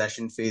of the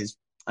possession phase.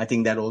 I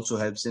think that also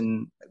helps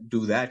him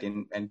do that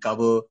and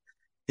cover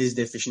his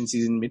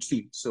deficiencies in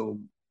midfield. So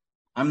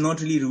I'm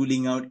not really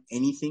ruling out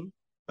anything,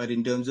 but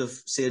in terms of,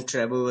 say,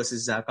 Trevor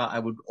versus Xhaka, I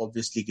would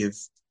obviously give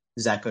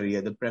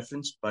Zakaria the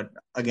preference. But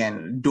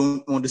again,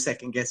 don't want to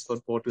second guess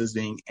what Porter's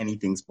doing.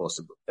 Anything's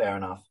possible. Fair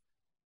enough.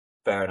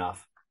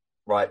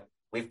 Right,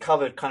 we've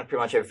covered kind of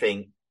pretty much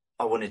everything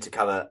I wanted to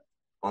cover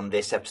on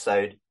this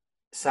episode.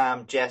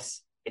 Sam,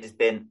 Jess, it has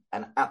been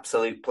an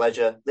absolute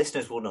pleasure.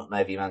 Listeners will not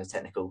know the amount of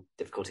technical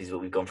difficulties that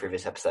we've gone through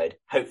this episode.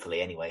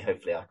 Hopefully I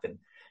can,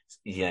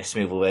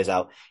 smooth all those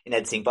out in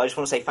editing. But I just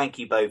want to say thank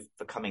you both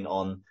for coming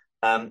on.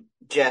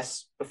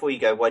 Jess, before you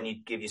go, why don't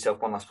you give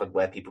yourself one last plug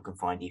where people can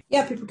find you?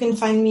 Yeah, people can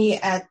find me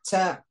at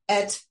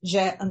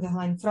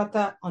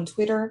 @J_Frota on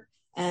Twitter,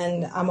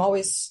 and I'm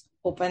always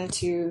open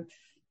to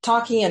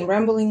talking and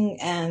rambling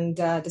and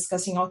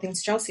discussing all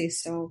things Chelsea.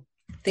 So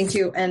thank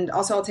you. And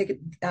also I'll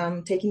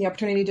taking the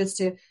opportunity just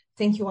to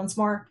thank you once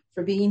more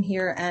for being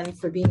here and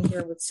for being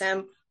here with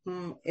Sam.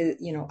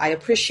 I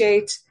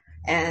appreciate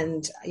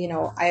and,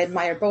 I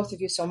admire both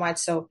of you so much.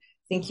 So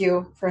thank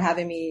you for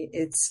having me.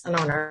 It's an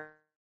honor.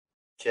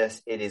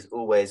 Jess, it is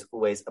always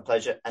a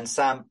pleasure. And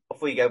Sam,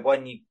 before you go, why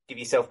don't you give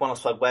yourself one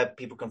last plug where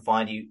people can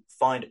find you,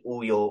 find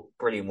all your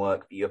brilliant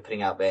work that you're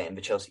putting out there in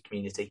the Chelsea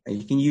community?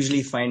 You can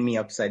usually find me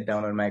upside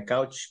down on my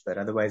couch, but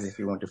otherwise, if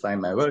you want to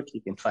find my work, you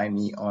can find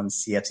me on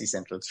CFC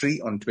Central 3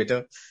 on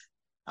Twitter.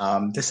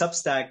 The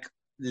Substack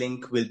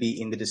link will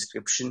be in the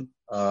description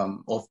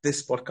of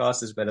this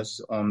podcast as well as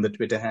on the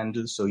Twitter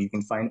handle, so you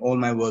can find all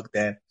my work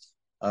there.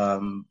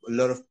 A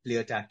lot of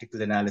player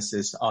tactical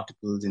analysis,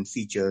 articles and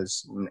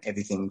features and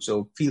everything.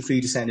 So feel free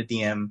to send a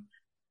DM,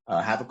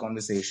 have a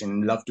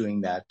conversation. Love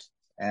doing that.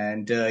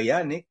 And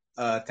Nick,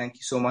 thank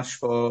you so much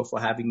for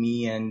having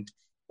me, and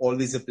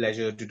always a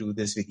pleasure to do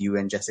this with you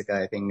and Jessica.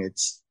 I think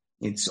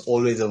it's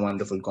always a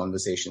wonderful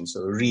conversation.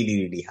 So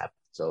really, really happy.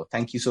 So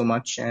thank you so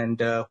much,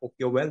 and hope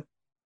you're well.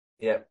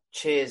 Yeah.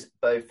 Cheers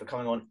both for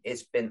coming on.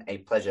 It's been a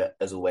pleasure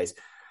as always.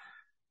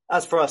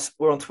 As for us,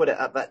 we're on Twitter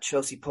at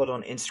 @TheChelseaPod,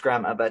 on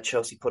Instagram at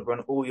 @TheChelseaPod. We're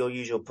on all your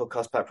usual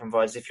podcast platform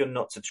providers. If you're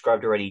not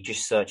subscribed already,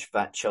 just search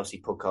That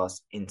Chelsea Podcast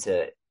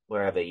into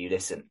wherever you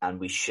listen, and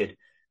we should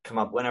come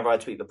up. Whenever I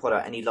tweet the pod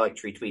out, any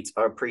liked retweets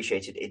are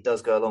appreciated. It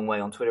does go a long way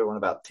on Twitter. We're on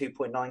about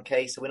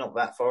 2.9k, so we're not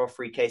that far off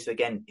 3k. So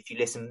again, if you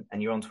listen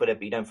and you're on Twitter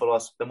but you don't follow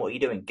us, then what are you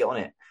doing? Get on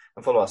it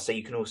and follow us, so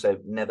you can also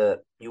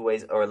you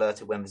always are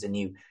alerted when there's a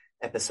new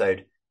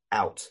episode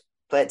out.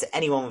 Play it to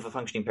anyone with a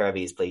functioning pair of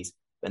ears, please.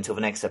 Until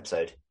the next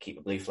episode, keep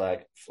the blue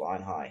flag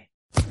flying high.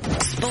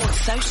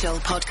 Sports Social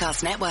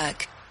Podcast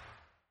Network.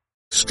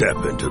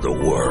 Step into the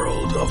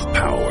world of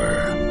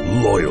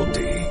power,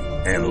 loyalty,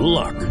 and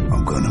luck.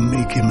 I'm gonna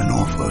make him an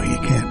offer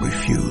he can't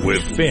refuse.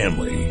 With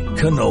family,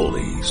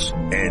 cannolis,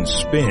 and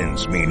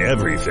spins mean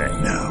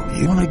everything. Now,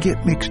 you wanna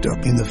get mixed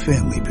up in the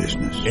family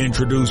business.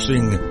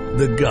 Introducing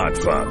The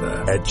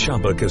Godfather at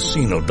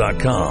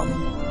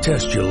ChumbaCasino.com.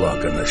 Test your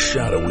luck in the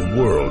shadowy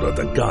world of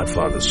The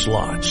Godfather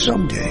slot.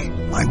 Someday,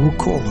 I will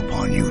call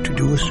upon you to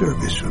do a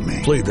service for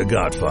me. Play The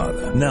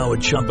Godfather, now at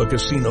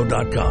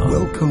ChumbaCasino.com.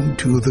 Welcome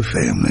to the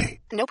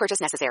family. No purchase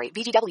necessary.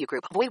 VGW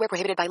Group. Void where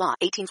prohibited by law.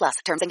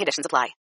 18+. Terms and conditions apply.